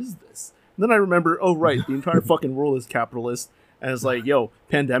nature is this? And then I remember, oh, right, the entire fucking world is capitalist. And it's like, yo,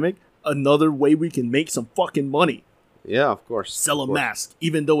 pandemic, another way we can make some fucking money. Yeah, of course. Sell a mask.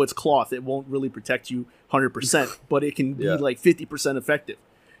 Even though it's cloth, it won't really protect you 100%, but it can be like 50% effective.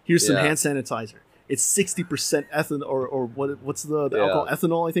 Here's some hand sanitizer. It's 60% ethanol, or what's the alcohol?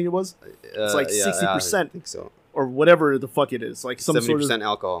 Ethanol, I think it was. It's like 60%. I think so. Or whatever the fuck it is. Like some 70% sort of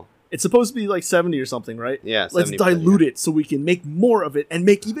alcohol. It's supposed to be like 70 or something, right? Yeah, let's dilute it so we can make more of it and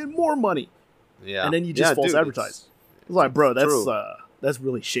make even more money. Yeah. And then you just false advertise. It's like, bro, that's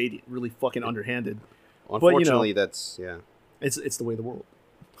really shady, really fucking underhanded. Unfortunately, but, that's it's the way of the world.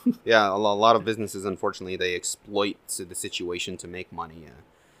 Yeah, a lot of businesses, unfortunately, they exploit the situation to make money.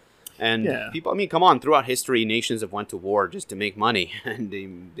 And people, I mean, come on, throughout history, nations have went to war just to make money, and they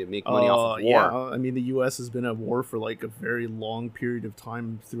make money off of war. Yeah, I mean, the U.S. has been at war for like a very long period of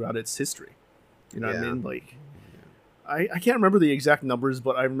time throughout its history. You know what I mean? Like, I can't remember the exact numbers,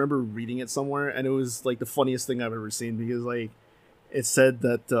 but I remember reading it somewhere, and it was like the funniest thing I've ever seen, because like it said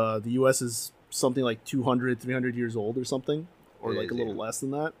that the U.S. is something like 200, 300 years old or something, or like a little less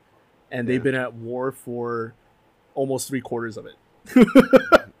than that, and they've been at war for almost 3/4 of it.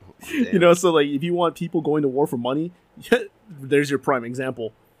 You know, so like if you want people going to war for money, there's your prime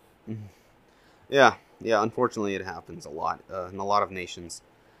example. Yeah, Yeah, unfortunately, it happens a lot in a lot of nations.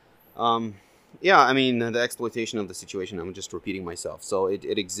 Um, yeah, I mean, the exploitation of the situation, I'm just repeating myself. So it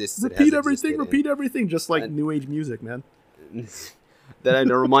exists, it has existed. Repeat everything, just like And, new age music, man. that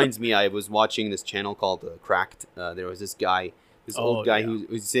reminds me, I was watching this channel called Cracked. There was this guy, this old guy who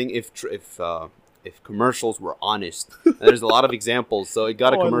was saying if commercials were honest. And there's a lot of examples. So it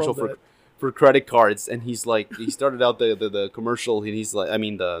got a Oh, I commercial love that. for credit cards, and he's like, he started out the commercial, and he's like, I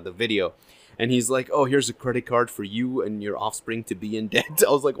mean the video, and he's like, oh, here's a credit card for you and your offspring to be in debt. I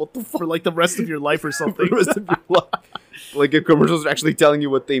was like, what the fuck? For like the rest of your life or something. For the rest of your life? Like if commercials are actually telling you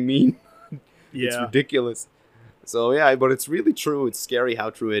what they mean. It's Yeah. ridiculous. So yeah, but it's really true. It's scary how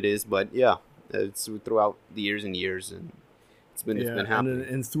true it is. But yeah, it's throughout the years and years, and it's been Yeah, happening.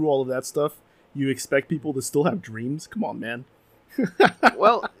 and through all of that stuff, you expect people to still have dreams? Come on, man.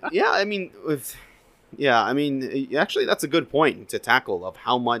 Well, yeah, I mean, actually, that's a good point to tackle of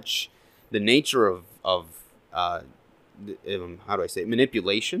how much the nature of how do I say it,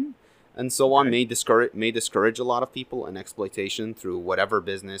 manipulation and so on Okay. may discourage a lot of people, and exploitation through whatever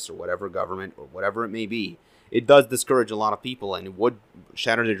business or whatever government or whatever it may be. It does discourage a lot of people, and it would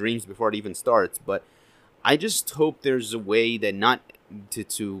shatter their dreams before it even starts. But I just hope there's a way that not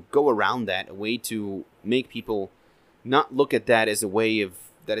to go around that, a way to make people not look at that as a way of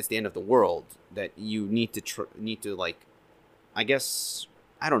that it's the end of the world, that you need to like, I guess,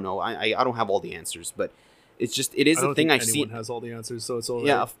 I don't know, I don't have all the answers, but it's just, it is I a don't thing think I anyone see. has all the answers, so it's all right.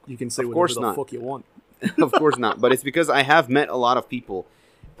 Yeah, You can say of whatever course the not. fuck you want. Of course not, but it's because I have met a lot of people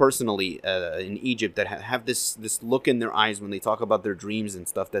personally in Egypt that have this look in their eyes when they talk about their dreams and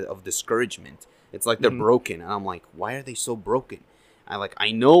stuff, that of discouragement. It's like they're Mhm. broken, and I'm like, why are they so broken?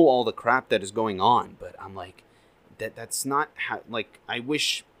 I know all the crap that is going on, but I'm like, that's not how. Like, I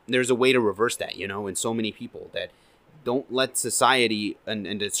wish there's a way to reverse that, in so many people that don't let society and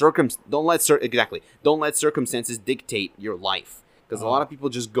the don't let circumstances dictate your life, because a lot of people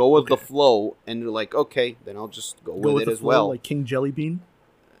just go with the flow, and they're like, okay, then I'll just go Go with it the as flow, well. like King Jellybean.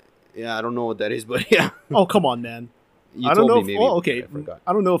 Yeah, I don't know what that is, but yeah, Oh, come on, man. you I don't told know me if, maybe. oh, okay. I forgot.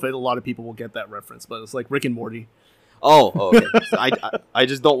 I don't know if a lot of people will get that reference, but it's like Rick and Morty. Oh, okay. So I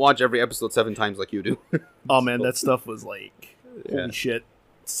just don't watch every episode 7 times like you do. Oh man, that stuff was like, Yeah. holy shit,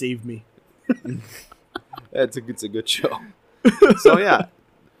 saved me. It's a good show. So yeah,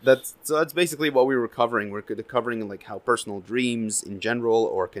 that's basically what we were covering. We're covering like how personal dreams in general,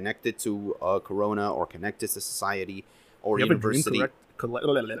 or connected to Corona, or connected to society, or You have a dream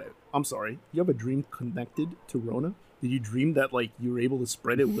university. I'm sorry. You have a dream connected to Rona? Did you dream that like you were able to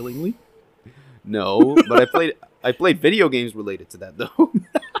spread it willingly? No, but I played video games related to that though.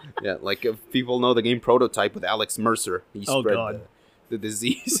 Yeah, like if people know the game Prototype with Alex Mercer, he Oh, spread God. the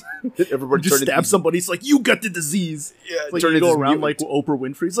disease. Everybody Just turned stab into- somebody. It's like you get the disease. Yeah, It's like turned you into go this around mutant. like Oprah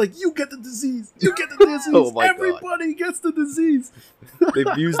Winfrey. It's like you get the disease. You get the disease. Oh my God. Everybody gets the disease.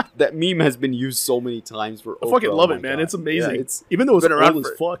 They've used that meme has been used so many times for. I fucking Oprah. love Oh it, my man. God. It's amazing. Yeah, it's Even though it's been around old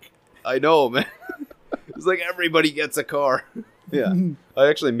as for- fuck. I know, man. It's like everybody gets a car. Yeah, I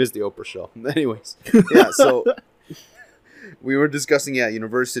actually missed the Oprah show. Anyways, yeah. So we were discussing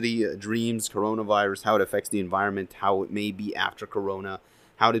university dreams, coronavirus, how it affects the environment, how it may be after Corona.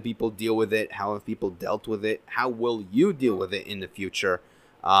 How did people deal with it? How have people dealt with it? How will you deal with it in the future?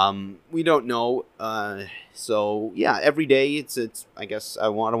 We don't know. So yeah, every day it's. I guess I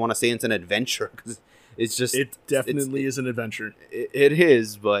don't want to say it's an adventure, because it's just It definitely is an adventure. it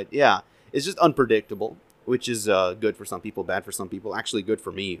is, but yeah, it's just unpredictable, which is good for some people, bad for some people. Actually, good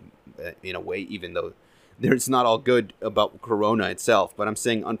for me in a way, even though it's not all good about Corona itself. But I'm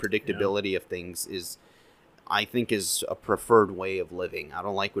saying unpredictability of things is, I think, is a preferred way of living. I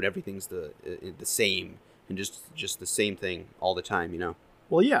don't like when everything's the same and just the same thing all the time.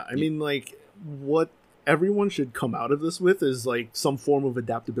 Well, yeah. I mean, like, what everyone should come out of this with is like some form of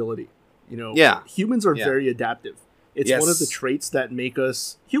adaptability. Yeah. Humans are Yeah. very adaptive. It's one of the Yes. traits that make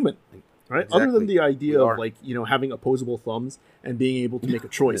us human, right? Exactly. Other than the idea We of are. like having opposable thumbs and being able to make a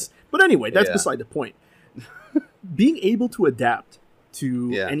choice. But anyway, that's Yeah. beside the point. Being able to adapt to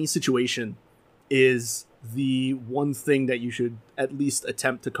Yeah. any situation is the one thing that you should at least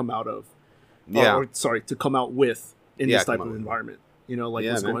attempt to come out of. Yeah. Or, sorry, to come out with in Yeah, this type come of out with. environment. Like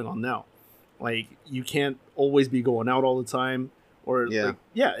Yeah, what's man. going on now. Like, you can't always be going out all the time. Or, Yeah.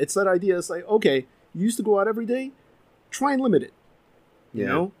 it's that idea. It's like, okay, you used to go out every day. Try and limit it.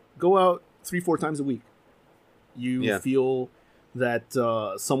 Yeah. Go out 3-4 times a week. You Yeah. feel that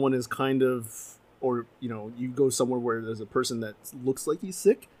someone is kind of, or you go somewhere where there's a person that looks like he's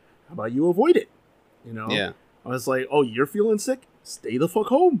sick. How about you avoid it? Yeah. I was like, oh, you're feeling sick? Stay the fuck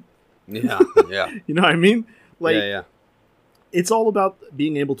home. Yeah. Yeah. You know what I mean? Like, yeah. it's all about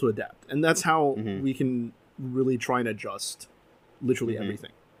being able to adapt, and that's how Mhm. we can really try and adjust literally Mhm.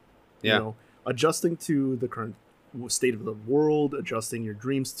 everything. Yeah. You know, adjusting to the current state of the world, adjusting your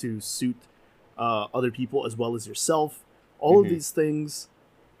dreams to suit other people as well as yourself. All of Mhm. these things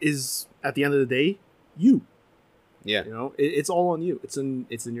is at the end of the day you. Yeah. You know, it's all on you. It's in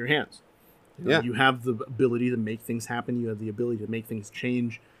your hands. You know, Yeah. you have the ability to make things happen. You have the ability to make things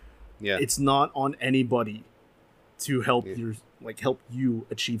change. Yeah. It's not on anybody to help Yeah. help you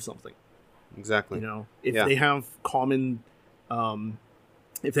achieve something. Exactly. You know, if Yeah. they have common,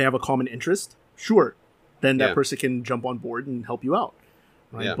 if they have a common interest, sure, then that Yeah. person can jump on board and help you out,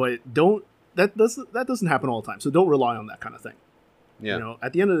 right? Yeah. But that doesn't happen all the time. So don't rely on that kind of thing. Yeah. You know,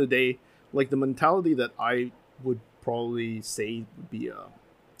 at the end of the day, like the mentality that I would probably say would be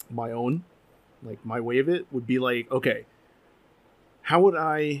my own, like my way of it would be like, okay, how would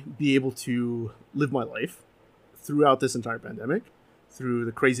I be able to live my life throughout this entire pandemic, through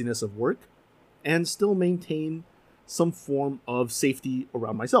the craziness of work, and still maintain some form of safety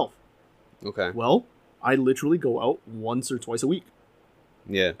around myself? Okay. Well, I literally go out once or twice a week,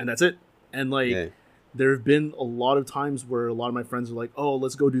 Yeah. and that's it. And like, Yeah. there have been a lot of times where a lot of my friends are like, "Oh,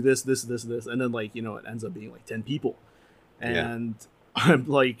 let's go do this, this, this, this," and then like, you know, it ends up being like 10 people, Yeah. and I'm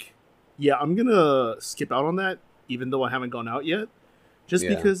like, yeah, I'm gonna skip out on that, even though I haven't gone out yet, just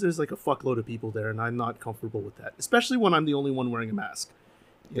Yeah. because there's like a fuckload of people there, and I'm not comfortable with that, especially when I'm the only one wearing a mask.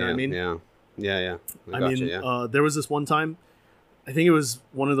 You know what I mean? Yeah. Yeah. Yeah. I gotcha, mean, yeah. there was this one time, I think it was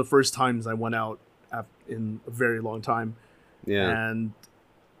one of the first times I went out in a very long time, Yeah. and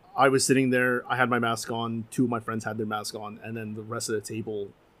I was sitting there. I had my mask on. Two of my friends had their mask on, and then the rest of the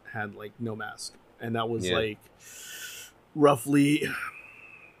table had like no mask, and that was Yeah. like roughly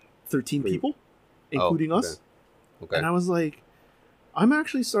 13 Pretty- people, including us. Okay. And I was like, I'm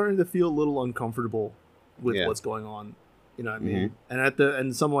actually starting to feel a little uncomfortable with Yeah. what's going on. You know what I mean?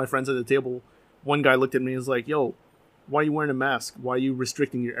 And some of my friends at the table, one guy looked at me and was like, "Yo, why are you wearing a mask? Why are you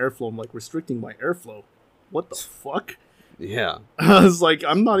restricting your airflow?" I'm like, "Restricting my airflow? What the fuck?" Yeah. I was like,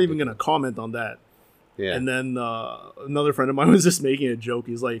 I'm not even gonna comment on that. Yeah. And then another friend of mine was just making a joke.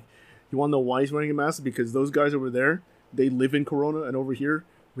 He's like, "You want to know why he's wearing a mask? Because those guys over there, they live in Corona, and over here,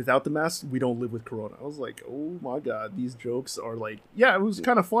 without the mask, we don't live with Corona." I was like, "Oh my god, these jokes are like, yeah, it was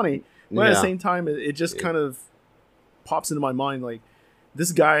kind of funny, but at the Yeah. same time, it just Yeah. kind of pops into my mind like,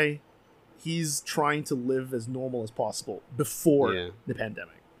 this guy, he's trying to live as normal as possible before Yeah. the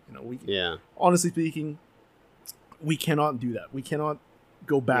pandemic. You know, Yeah. honestly speaking, we cannot do that. We cannot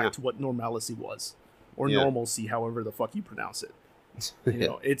go back Yeah. to what normalcy was, or Yeah. normalcy, however the fuck you pronounce it. You Yeah.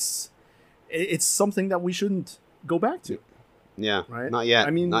 know, it's something that we shouldn't go back to, Yeah. right? Not yet.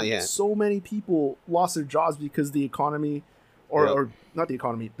 I mean, not yet. so many people lost their jobs because the economy, or, Yep. or not the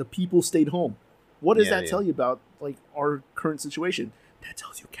economy, the people stayed home. What does Yeah, that yeah. tell you about like our current situation? That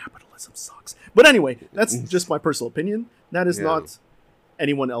tells you capitalism sucks. But anyway, that's just my personal opinion. That is Yeah. not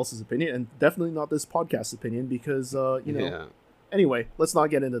anyone else's opinion, and definitely not this podcast's opinion, because you know. Yeah. Anyway, let's not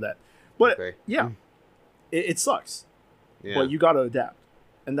get into that. But Okay. yeah, it sucks. Yeah. But you got to adapt,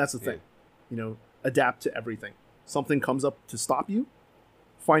 and that's the Yeah. thing. You know, adapt to everything. Something comes up to stop you,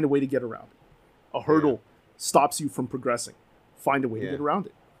 find a way to get around it. A hurdle stops you from progressing, find a way to Yeah. get around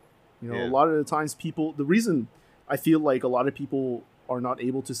it. You know, Yeah. a lot of the times the reason I feel like a lot of people are not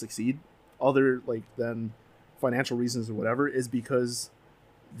able to succeed, other like than financial reasons or whatever, is because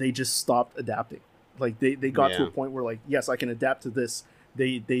they just stopped adapting. Like they got to Yeah. a point where like, yes, I can adapt to this.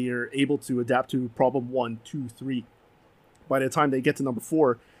 They are able to adapt to problem 1, 2, 3. By the time they get to number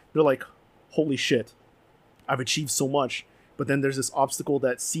 4, they're like, holy shit, I've achieved so much. But then there's this obstacle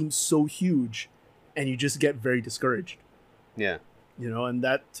that seems so huge, and you just get very discouraged. Yeah. You know, and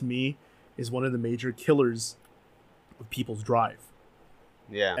that to me is one of the major killers of people's drive.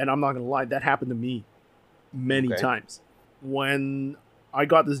 Yeah. And I'm not gonna lie, that happened to me many Okay. times. When I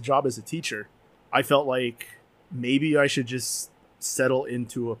got this job as a teacher, I felt like maybe I should just settle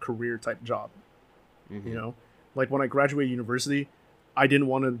into a career type job. Mhm. You know, like when I graduated university, I didn't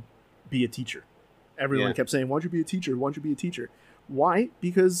want to be a teacher. Everyone Yeah. kept saying, "Why don't you be a teacher? Why don't you be a teacher?" Why?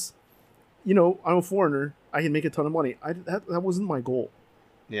 Because, you know, I'm a foreigner. I can make a ton of money. That wasn't my goal.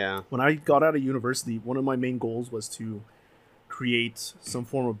 Yeah. When I got out of university, one of my main goals was to create some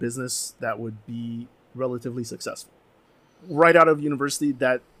form of business that would be relatively successful. Right out of university,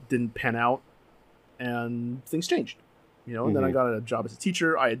 that didn't pan out, and things changed. You know, and then I Mhm. got a job as a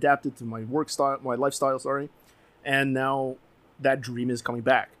teacher. I adapted to my work style, my lifestyle, sorry, and now that dream is coming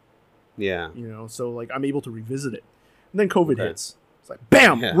back. Yeah. You know, so like I'm able to revisit it. And then COVID Okay. hits. It's like,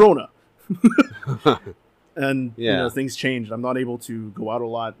 bam, Yeah. Rona. And Yeah. things changed. I'm not able to go out a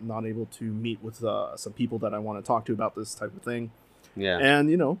lot. I'm not able to meet with some people that I want to talk to about this type of thing. Yeah.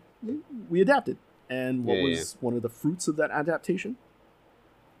 And we adapted. And what Yeah, yeah. was one of the fruits of that adaptation?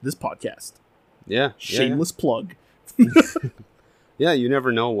 This podcast. Yeah. Shameless plug. Yeah, you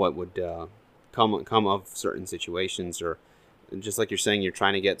never know what would come of certain situations, or just like you're saying, you're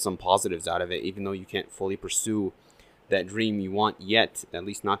trying to get some positives out of it, even though you can't fully pursue that dream you want yet, at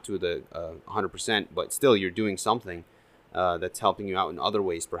least not to the 100%, but still you're doing something that's helping you out in other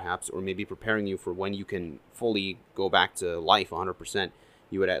ways perhaps, or maybe preparing you for when you can fully go back to life 100%.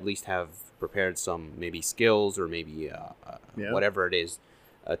 You would at least have prepared some maybe skills, or maybe whatever it is,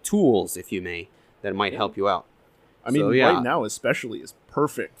 tools, if you may, that might help you out. I mean, So, yeah. right now especially is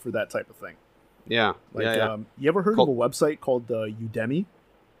perfect for that type of thing. Yeah. Like, yeah. you ever heard of a website called Udemy?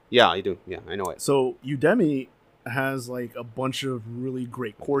 Yeah, I do. Yeah, I know it. So Udemy has like a bunch of really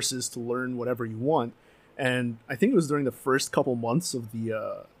great courses to learn whatever you want. And I think it was during the first couple months of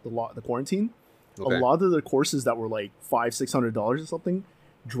the quarantine, Okay. a lot of the courses that were like $500-$600 or something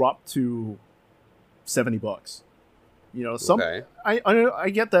dropped to $70. Okay. I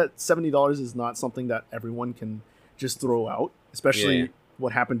get that $70 is not something that everyone can just throw out, especially Yeah.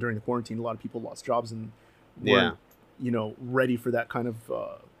 what happened during the quarantine. A lot of people lost jobs and Yeah. weren't, ready for that kind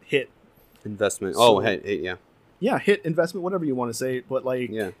of hit. Investment. So- Yeah. Yeah, hit investment, whatever you want to say, but like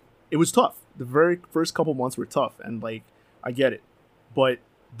Yeah. it was tough. The very first couple months were tough, and like I get it, but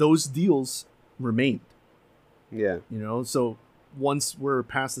those deals remained. Yeah. So once we're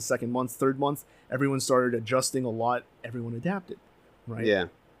past the second month, third month, everyone started adjusting a lot. Everyone adapted, right? Yeah.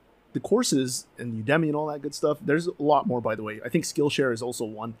 The courses and Udemy and all that good stuff. There's a lot more, by the way. I think Skillshare is also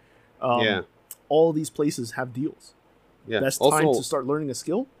one. Yeah. All these places have deals. Yeah. Best Also, time to start learning a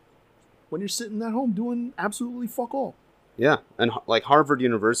skill when you're sitting at home doing absolutely fuck all. yeah, and like Harvard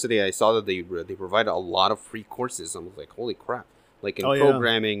University, I saw that they provided a lot of free courses. I was like, holy crap! Like in Oh, yeah.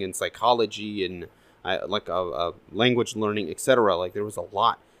 programming and psychology and language learning, etc. Like there was a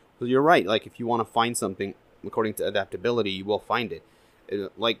lot. So you're right. Like if you want to find something according to adaptability, you will find it.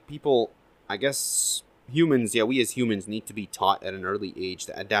 Like people, I guess humans. Yeah, we as humans need to be taught at an early age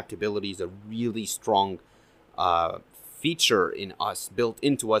that adaptability is a really strong feature in us, built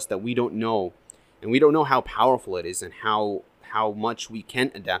into us, that we don't know, and we don't know how powerful it is and how much we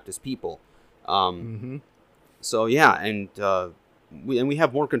can adapt as people. So yeah, and we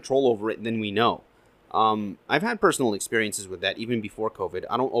have more control over it than we know. I've had personal experiences with that even before COVID.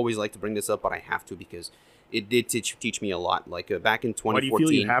 I don't always like to bring this up, but I have to because it did teach me a lot. Like back in 2014. Why do you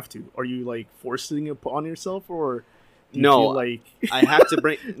feel you have to? Are you like forcing it upon yourself, or do you No, feel like I have to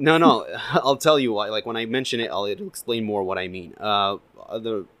bring no. I'll tell you why. Like when I mention it, it'll explain more what I mean. Back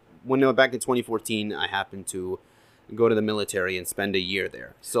in 2014, I happened to go to the military and spend a year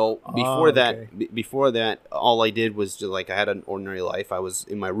there. So okay. before that, all I did was just like I had an ordinary life. I was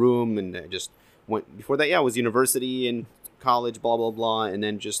in my room and I just went. Before that, yeah, it was university and college, blah blah blah, and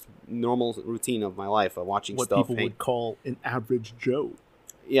then just normal routine of my life, watching what stuff. people would call an average Joe?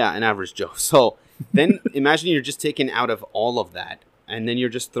 Yeah, an average Joe. So then imagine you're just taken out of all of that, and then you're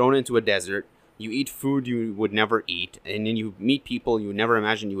just thrown into a desert. You eat food you would never eat, and then you meet people you never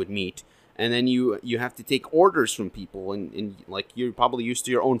imagined you would meet, and then you have to take orders from people, and like you're probably used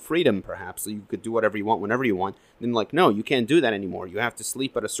to your own freedom, perhaps, so you could do whatever you want whenever you want. Then like, no, you can't do that anymore. You have to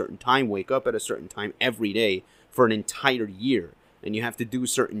sleep at a certain time, wake up at a certain time every day for an entire year, and you have to do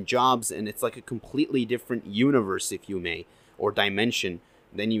certain jobs, and it's like a completely different universe, if you may, or dimension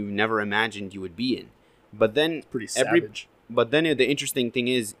than you never imagined you would be in. But then Pretty savage. But then the interesting thing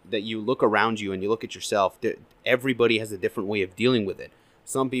is that you look around you and you look at yourself. Everybody has a different way of dealing with it.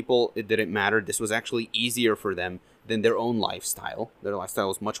 Some people, it didn't matter. This was actually easier for them than their own lifestyle. Their lifestyle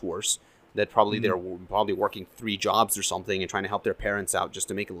was much worse. That probably they're probably working 3 jobs or something and trying to help their parents out just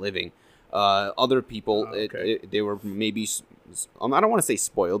to make a living. Other people, they were maybe, I don't want to say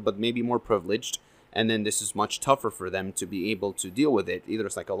spoiled, but maybe more privileged. And then this is much tougher for them to be able to deal with it, either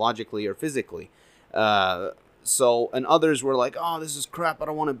psychologically or physically. And others were like, oh, this is crap, I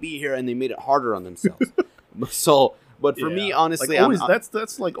don't want to be here. And they made it harder on themselves. But for me, honestly, like always,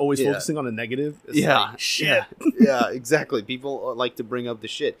 that's like always Yeah. focusing on a negative. It's Yeah, like, shit. yeah, exactly. People like to bring up the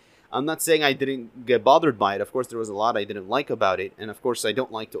shit. I'm not saying I didn't get bothered by it. Of course, there was a lot I didn't like about it. And of course, I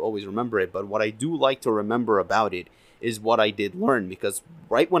don't like to always remember it. But what I do like to remember about it is what I did learn. Because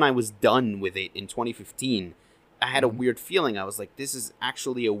right when I was done with it in 2015, I had a weird feeling. I was like, this is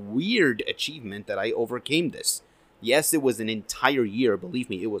actually a weird achievement that I overcame this. Yes, it was an entire year. Believe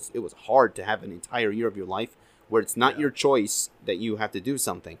me, it was hard to have an entire year of your life where it's not your choice that you have to do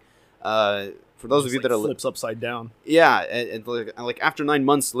something. For those of you that are flips upside down. yeah, and like after 9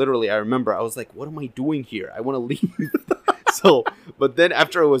 months, literally, I remember I was like, "What am I doing here? I want to leave." So, but then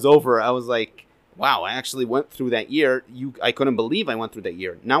after it was over, I was like, "Wow, I actually went through that year. I couldn't believe I went through that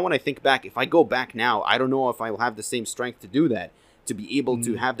year." Now, when I think back, if I go back now, I don't know if I'll have the same strength to do that, to be able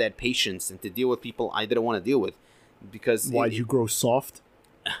to have that patience and to deal with people I didn't want to deal with, because Why'd you grow soft?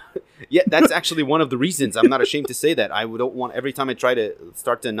 yeah, that's actually one of the reasons. I'm not ashamed to say that. I don't want, every time I try to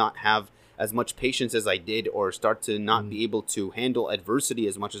start to not have as much patience as I did, or start to not be able to handle adversity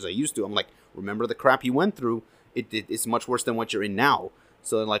as much as I used to, I'm like, remember the crap you went through? It's much worse than what you're in now.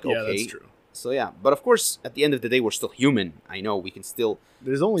 So I'm like, Yeah, okay. that's true. So yeah, but of course, at the end of the day, we're still human. I know we can still.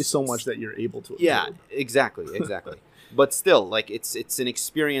 There's only so much that you're able to. Yeah, absorb. exactly. But still, like it's an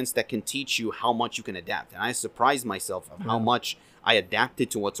experience that can teach you how much you can adapt. And I surprised myself of how much I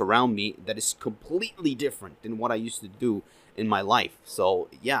adapted to what's around me that is completely different than what I used to do in my life. So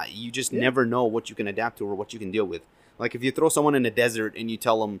yeah, you just never know what you can adapt to or what you can deal with. Like if you throw someone in a desert and you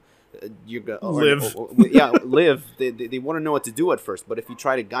tell them you're gonna Live. live. They want to know what to do at first, but if you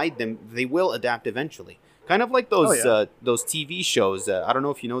try to guide them, they will adapt eventually. Kind of like those TV shows. I don't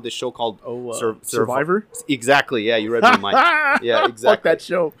know if you know this show called Survivor. Exactly. Yeah, you read my mind. Yeah, exactly. Fuck that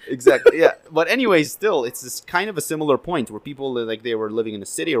show. Exactly. Yeah, but anyways, still, it's this kind of a similar point where people like they were living in a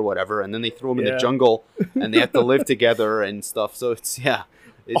city or whatever, and then they threw them in the jungle, and they have to live together and stuff. So it's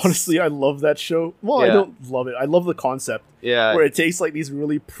honestly, I love that show. Well, I don't love it. I love the concept. Yeah. Where it takes like these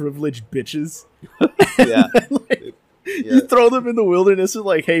really privileged bitches. Yeah. You throw them in the wilderness and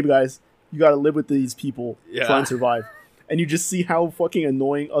like, hey guys, you got to live with these people, try and survive. And you just see how fucking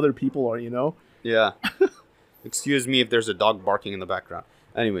annoying other people are, you know? Yeah. Excuse me if there's a dog barking in the background.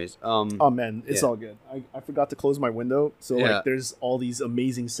 Anyways, oh man, it's all good. I forgot to close my window, so like there's all these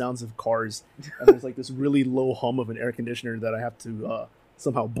amazing sounds of cars, and there's like this really low hum of an air conditioner that I have to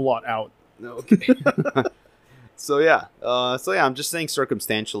somehow blot out. Okay. So yeah, I'm just saying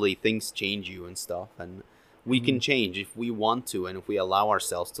circumstantially things change you and stuff, and we can change if we want to, and if we allow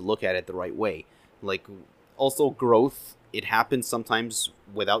ourselves to look at it the right way. Like, also growth, it happens sometimes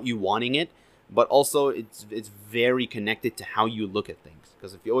without you wanting it, but also it's very connected to how you look at things.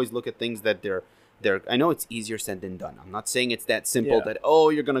 Because if you always look at things that they're, I know it's easier said than done. I'm not saying it's that simple that, oh,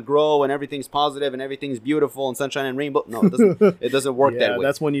 you're gonna grow and everything's positive and everything's beautiful and sunshine and rainbow. No, it doesn't work that way.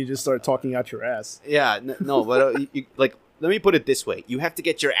 That's when you just start talking out your ass. Yeah, no, but like, let me put it this way: you have to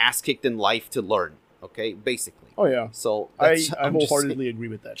get your ass kicked in life to learn. Okay, basically. Oh yeah. So I wholeheartedly agree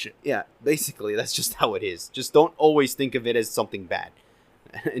with that shit. Yeah, basically, that's just how it is. Just don't always think of it as something bad.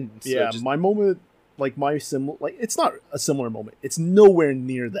 And so my moment, like my similar, like it's not a similar moment. It's nowhere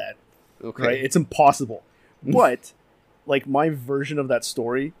near that. Okay. Right? It's impossible. But like my version of that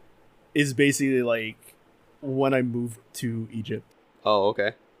story is basically like when I moved to Egypt. Oh,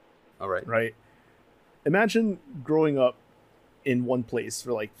 okay. All right. Right. Imagine growing up in one place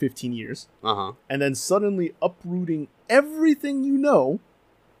for like 15 years. Uh-huh. And then suddenly uprooting everything you know,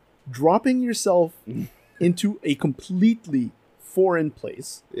 dropping yourself into a completely foreign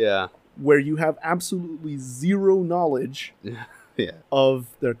place. Yeah. Where you have absolutely zero knowledge of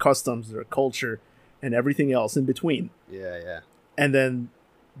their customs, their culture, and everything else in between. Yeah. And then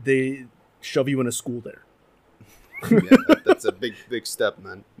they shove you in a school there. Yeah, that's a big step,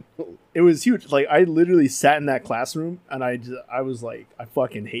 man. It was huge. Like, I literally sat in that classroom, and I was like, I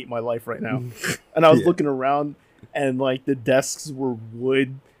fucking hate my life right now. And I was looking around, and like the desks were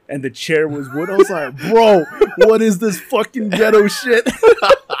wood, and the chair was wood. I was like, bro, what is this fucking ghetto shit?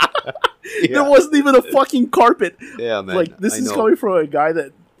 There wasn't even a fucking carpet. Yeah, man. Like, this is coming from a guy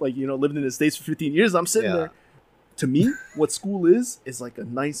that, like, you know, lived in the States for 15 years. I'm sitting there. To me, what school is like a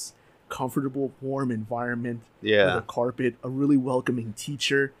nice, comfortable, warm environment. Yeah. With a carpet, a really welcoming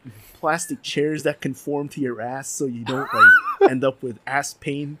teacher, plastic chairs that conform to your ass so you don't, like, end up with ass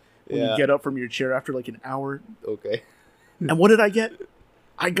pain when you get up from your chair after, like, an hour. Okay. And what did I get?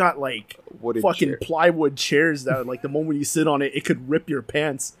 I got like fucking plywood chairs that, like, the moment you sit on it, it could rip your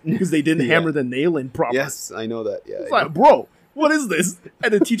pants because they didn't hammer the nail in properly. Yes, I know that. Yeah, it's like, bro, what is this?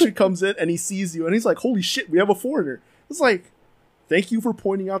 And the teacher comes in and he sees you and he's like, holy shit, we have a foreigner. It's like, thank you for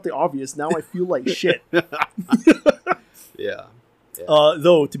pointing out the obvious. Now I feel like shit. Yeah.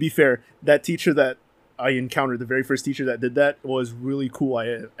 Though, to be fair, that teacher that I encountered, the very first teacher that did that, was really cool.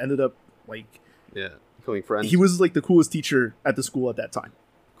 I ended up, like... Yeah, becoming friends. He was, like, the coolest teacher at the school at that time.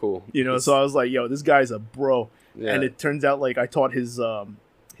 Cool. You know, so I was like, yo, this guy's a bro. Yeah. And it turns out, like, I taught his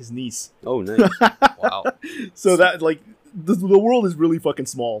niece. Oh, nice. Wow. So that, like, the world is really fucking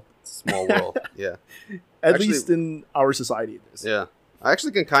small. Small world, yeah. At least in our society it is. Yeah. I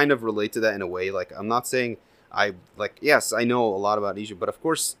actually can kind of relate to that in a way. Like, I'm not saying yes, I know a lot about Egypt, but of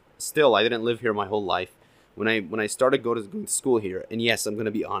course, still, I didn't live here my whole life. When I started going to school here, and yes, I'm gonna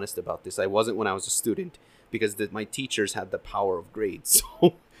be honest about this. I wasn't when I was a student because my teachers had the power of grades.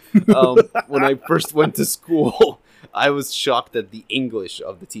 So when I first went to school, I was shocked at the English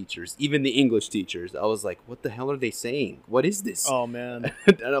of the teachers, even the English teachers. I was like, "What the hell are they saying? What is this?" Oh man.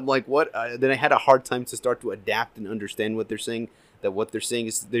 And I'm like, "What?" Then I had a hard time to start to adapt and understand what they're saying. That what they're saying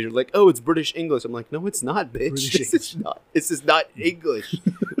is they're like, "Oh, it's British English." I'm like, "No, it's not, bitch. British This is not. This is not English.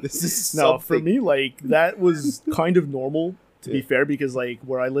 This is No, for something." me, like that was kind of normal to be Yeah. fair, because like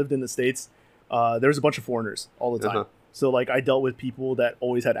where I lived in the States, there was a bunch of foreigners all the time. Uh-huh. So like I dealt with people that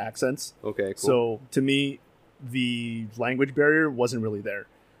always had accents. Okay, cool. So to me, the language barrier wasn't really there.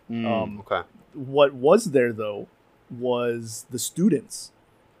 Okay. What was there though was the students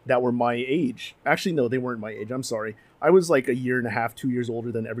that were my age. Actually, no, they weren't my age. I'm sorry. I was like a year and a half, 2 years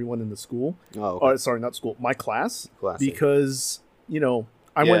older than everyone in the school. Oh, okay. Sorry, not school. My class. Classic. Because,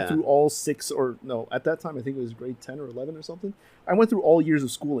 I went Yeah. through all six, or no, at that time, I think it was grade 10 or 11 or something. I went through all years of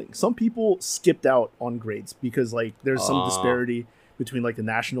schooling. Some people skipped out on grades because, like, there's some disparity between, like, the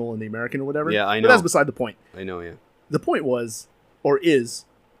national and the American or whatever. Yeah, I But know. that's beside the point. I know, yeah. The point was, or is,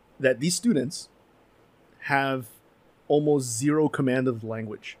 that these students have almost zero command of the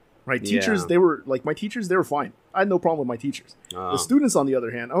language. Right? Teachers, Yeah. they were, like, my teachers, they were fine. I had no problem with my teachers. Oh. The students, on the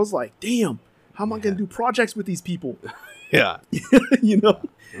other hand, I was like, damn, how am I going to do projects with these people? Yeah. you know?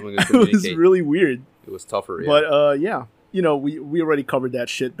 I'm gonna It was communicate. really weird. It was tougher, yeah. But yeah, we already covered that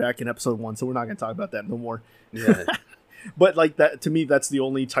shit back in episode 1, so we're not gonna talk about that no more. yeah. But like that, to me, that's the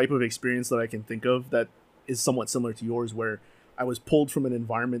only type of experience that I can think of that is somewhat similar to yours, where I was pulled from an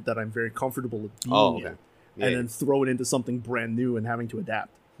environment that I'm very comfortable with being Oh, in, okay. Yeah, and then thrown into something brand new and having to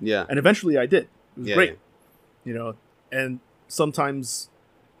adapt. yeah. And eventually, I did. It was Yeah, great, And sometimes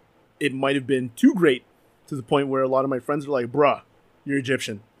it might have been too great to the point where a lot of my friends are like, "Bruh, you're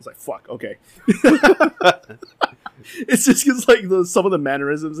Egyptian." I was like, "Fuck, okay." It's just because like some of the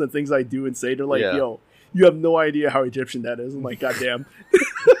mannerisms and things I do and say, they're like, Yeah. "Yo, you have no idea how Egyptian that is." I'm like, "Goddamn."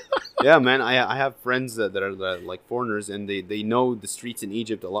 Yeah, man. I have friends that are like foreigners, and they know the streets in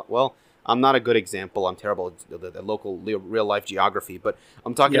Egypt a lot. Well, I'm not a good example. I'm terrible at the local real life geography, but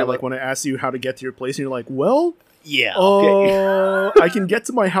I'm talking Yeah, about like when I ask you how to get to your place, and you're like, "Well, yeah, okay. I can get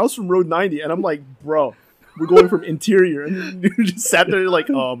to my house from Road 90," and I'm like, "Bro, we're going from interior," and you just sat there like,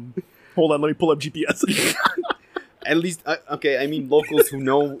 hold on, let me pull up GPS. At least okay. I mean, locals who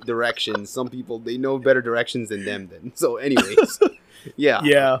know directions. Some people they know better directions than them. Then so, anyways, yeah,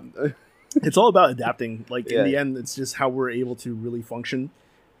 Yeah. It's all about adapting. Like Yeah. in the end, it's just how we're able to really function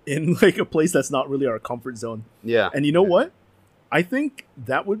in like a place that's not really our comfort zone. yeah. And you know what? I think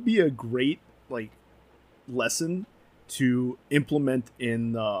that would be a great like lesson to implement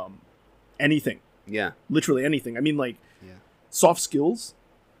in anything, Yeah, literally anything. I mean, like yeah. soft skills.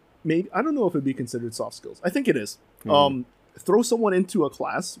 Maybe I don't know if it'd be considered soft skills. I think it is. Mhm. Throw someone into a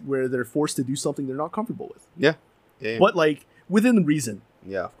class where they're forced to do something they're not comfortable with, Yeah, yeah, but like within reason.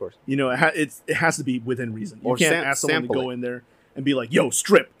 yeah. Of course. It has to be within reason. You Or can't ask someone to sample go it. in there and be like, "Yo,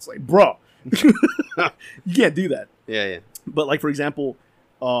 strip." It's like, bro, you can't do that. Yeah, yeah. But like for example,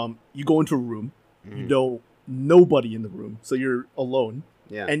 you go into a room, you Mhm. know nobody in the room, so you're alone,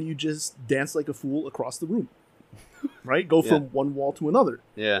 Yeah, and you just dance like a fool across the room, right? Go Yeah. from one wall to another,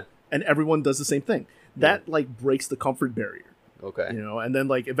 yeah. and everyone does the same thing. That like breaks the comfort barrier, Okay. and then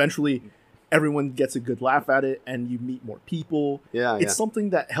like eventually everyone gets a good laugh at it, and you meet more people. Yeah, It's yeah.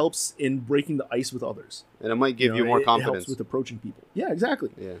 something that helps in breaking the ice with others. And it might give you know, more it helps confidence. with approaching people. Yeah, exactly.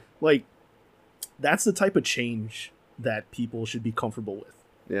 Yeah, Like that's the type of change that people should be comfortable with.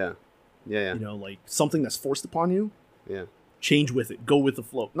 yeah, yeah, yeah. Like something that's forced upon you, Yeah. change with it. Go with the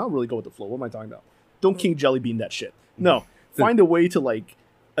flow. Not really go with the flow. What am I talking about? Don't King Jelly Bean that shit. No. Find a way to like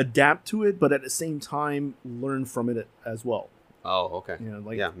adapt to it, but at the same time learn from it as well. Oh, okay.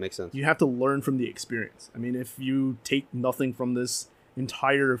 Like Yeah, makes sense. you have to learn from the experience. I mean, if you take nothing from this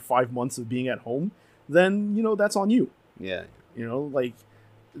entire 5 months of being at home, then that's on you. Yeah, Like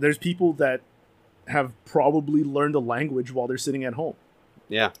there's people that have probably learned a language while they're sitting at home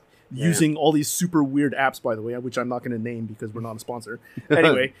yeah. Yeah. using all these super weird apps, by the way, which I'm not going to name because we're not a sponsor.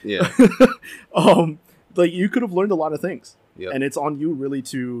 Anyway, Yeah. like you could have learned a lot of things, Yep. and it's on you really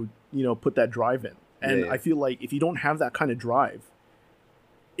to put that drive in. And Yeah, yeah. I feel like if you don't have that kind of drive,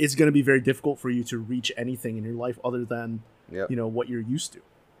 it's going to be very difficult for you to reach anything in your life other than Yep. what you're used to.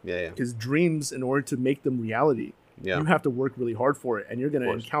 Yeah, yeah. Because dreams, in order to make them reality, Yeah. you have to work really hard for it, and you're going Of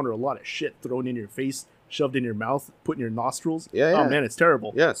to course. encounter a lot of shit thrown in your face, shoved in your mouth, put in your nostrils. Yeah, Oh yeah. man, it's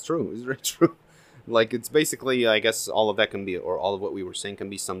terrible. Yeah, it's true. It's very true. Like, it's basically, I guess, all of that can be, or all of what we were saying can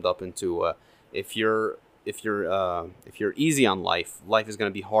be summed up into if you're if you're easy on life, life is going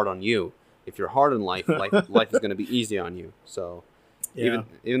to be hard on you. If you're hard on life, life is going to be easy on you. So even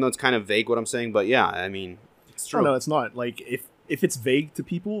though it's kind of vague what I'm saying, but yeah, I mean, it's true. Oh, no, it's not. Like if it's vague to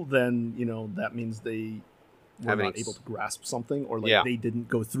people, then that means they were not able to grasp something, or like they didn't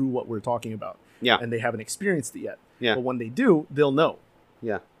go through what we're talking about. Yeah, and they haven't experienced it yet. Yeah, but when they do, they'll know.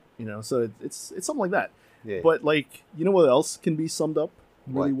 Yeah, so it's something like that. Yeah. But like, what else can be summed up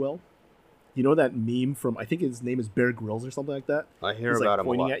really well? That meme from, I think his name is Bear Grylls or something like that. I hear about him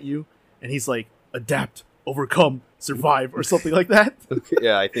pointing at you, and he's like, adapt, overcome, survive, or something like that.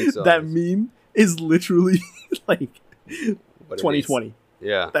 Yeah, I think so. That meme is literally like 2020.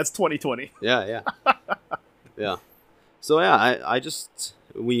 Yeah, that's 2020. Yeah. Yeah. So yeah, I guess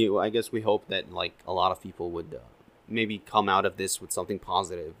we hope that like a lot of people would maybe come out of this with something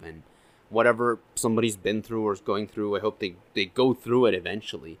positive, and whatever somebody's been through or is going through, I hope they go through it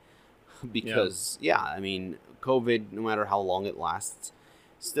eventually. Because I mean, COVID, no matter how long it lasts,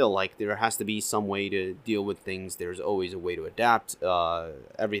 still, like, there has to be some way to deal with things. There's always a way to adapt.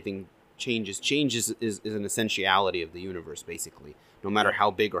 Everything changes. Change is an essentiality of the universe, basically. No matter how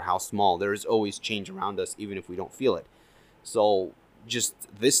big or how small, there is always change around us, even if we don't feel it. So just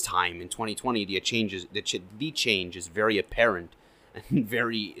this time in 2020, the change is very apparent and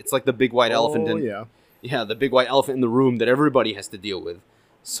very. It's like the big white elephant. The big white elephant in the room that everybody has to deal with.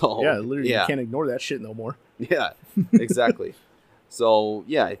 So literally, you can't ignore that shit no more. Yeah, exactly. So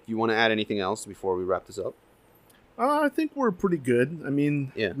if you want to add anything else before we wrap this up. I think we're pretty good. I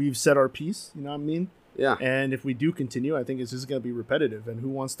mean, we've said our piece, you know what I mean? Yeah. And if we do continue, I think it's just going to be repetitive. And who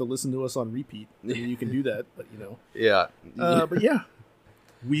wants to listen to us on repeat? I mean, you can do that, but Yeah. But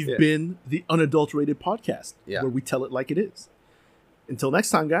we've been the Unadulterated Podcast, where we tell it like it is. Until next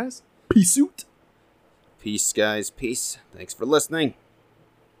time, guys, peace out. Peace, guys. Peace. Thanks for listening.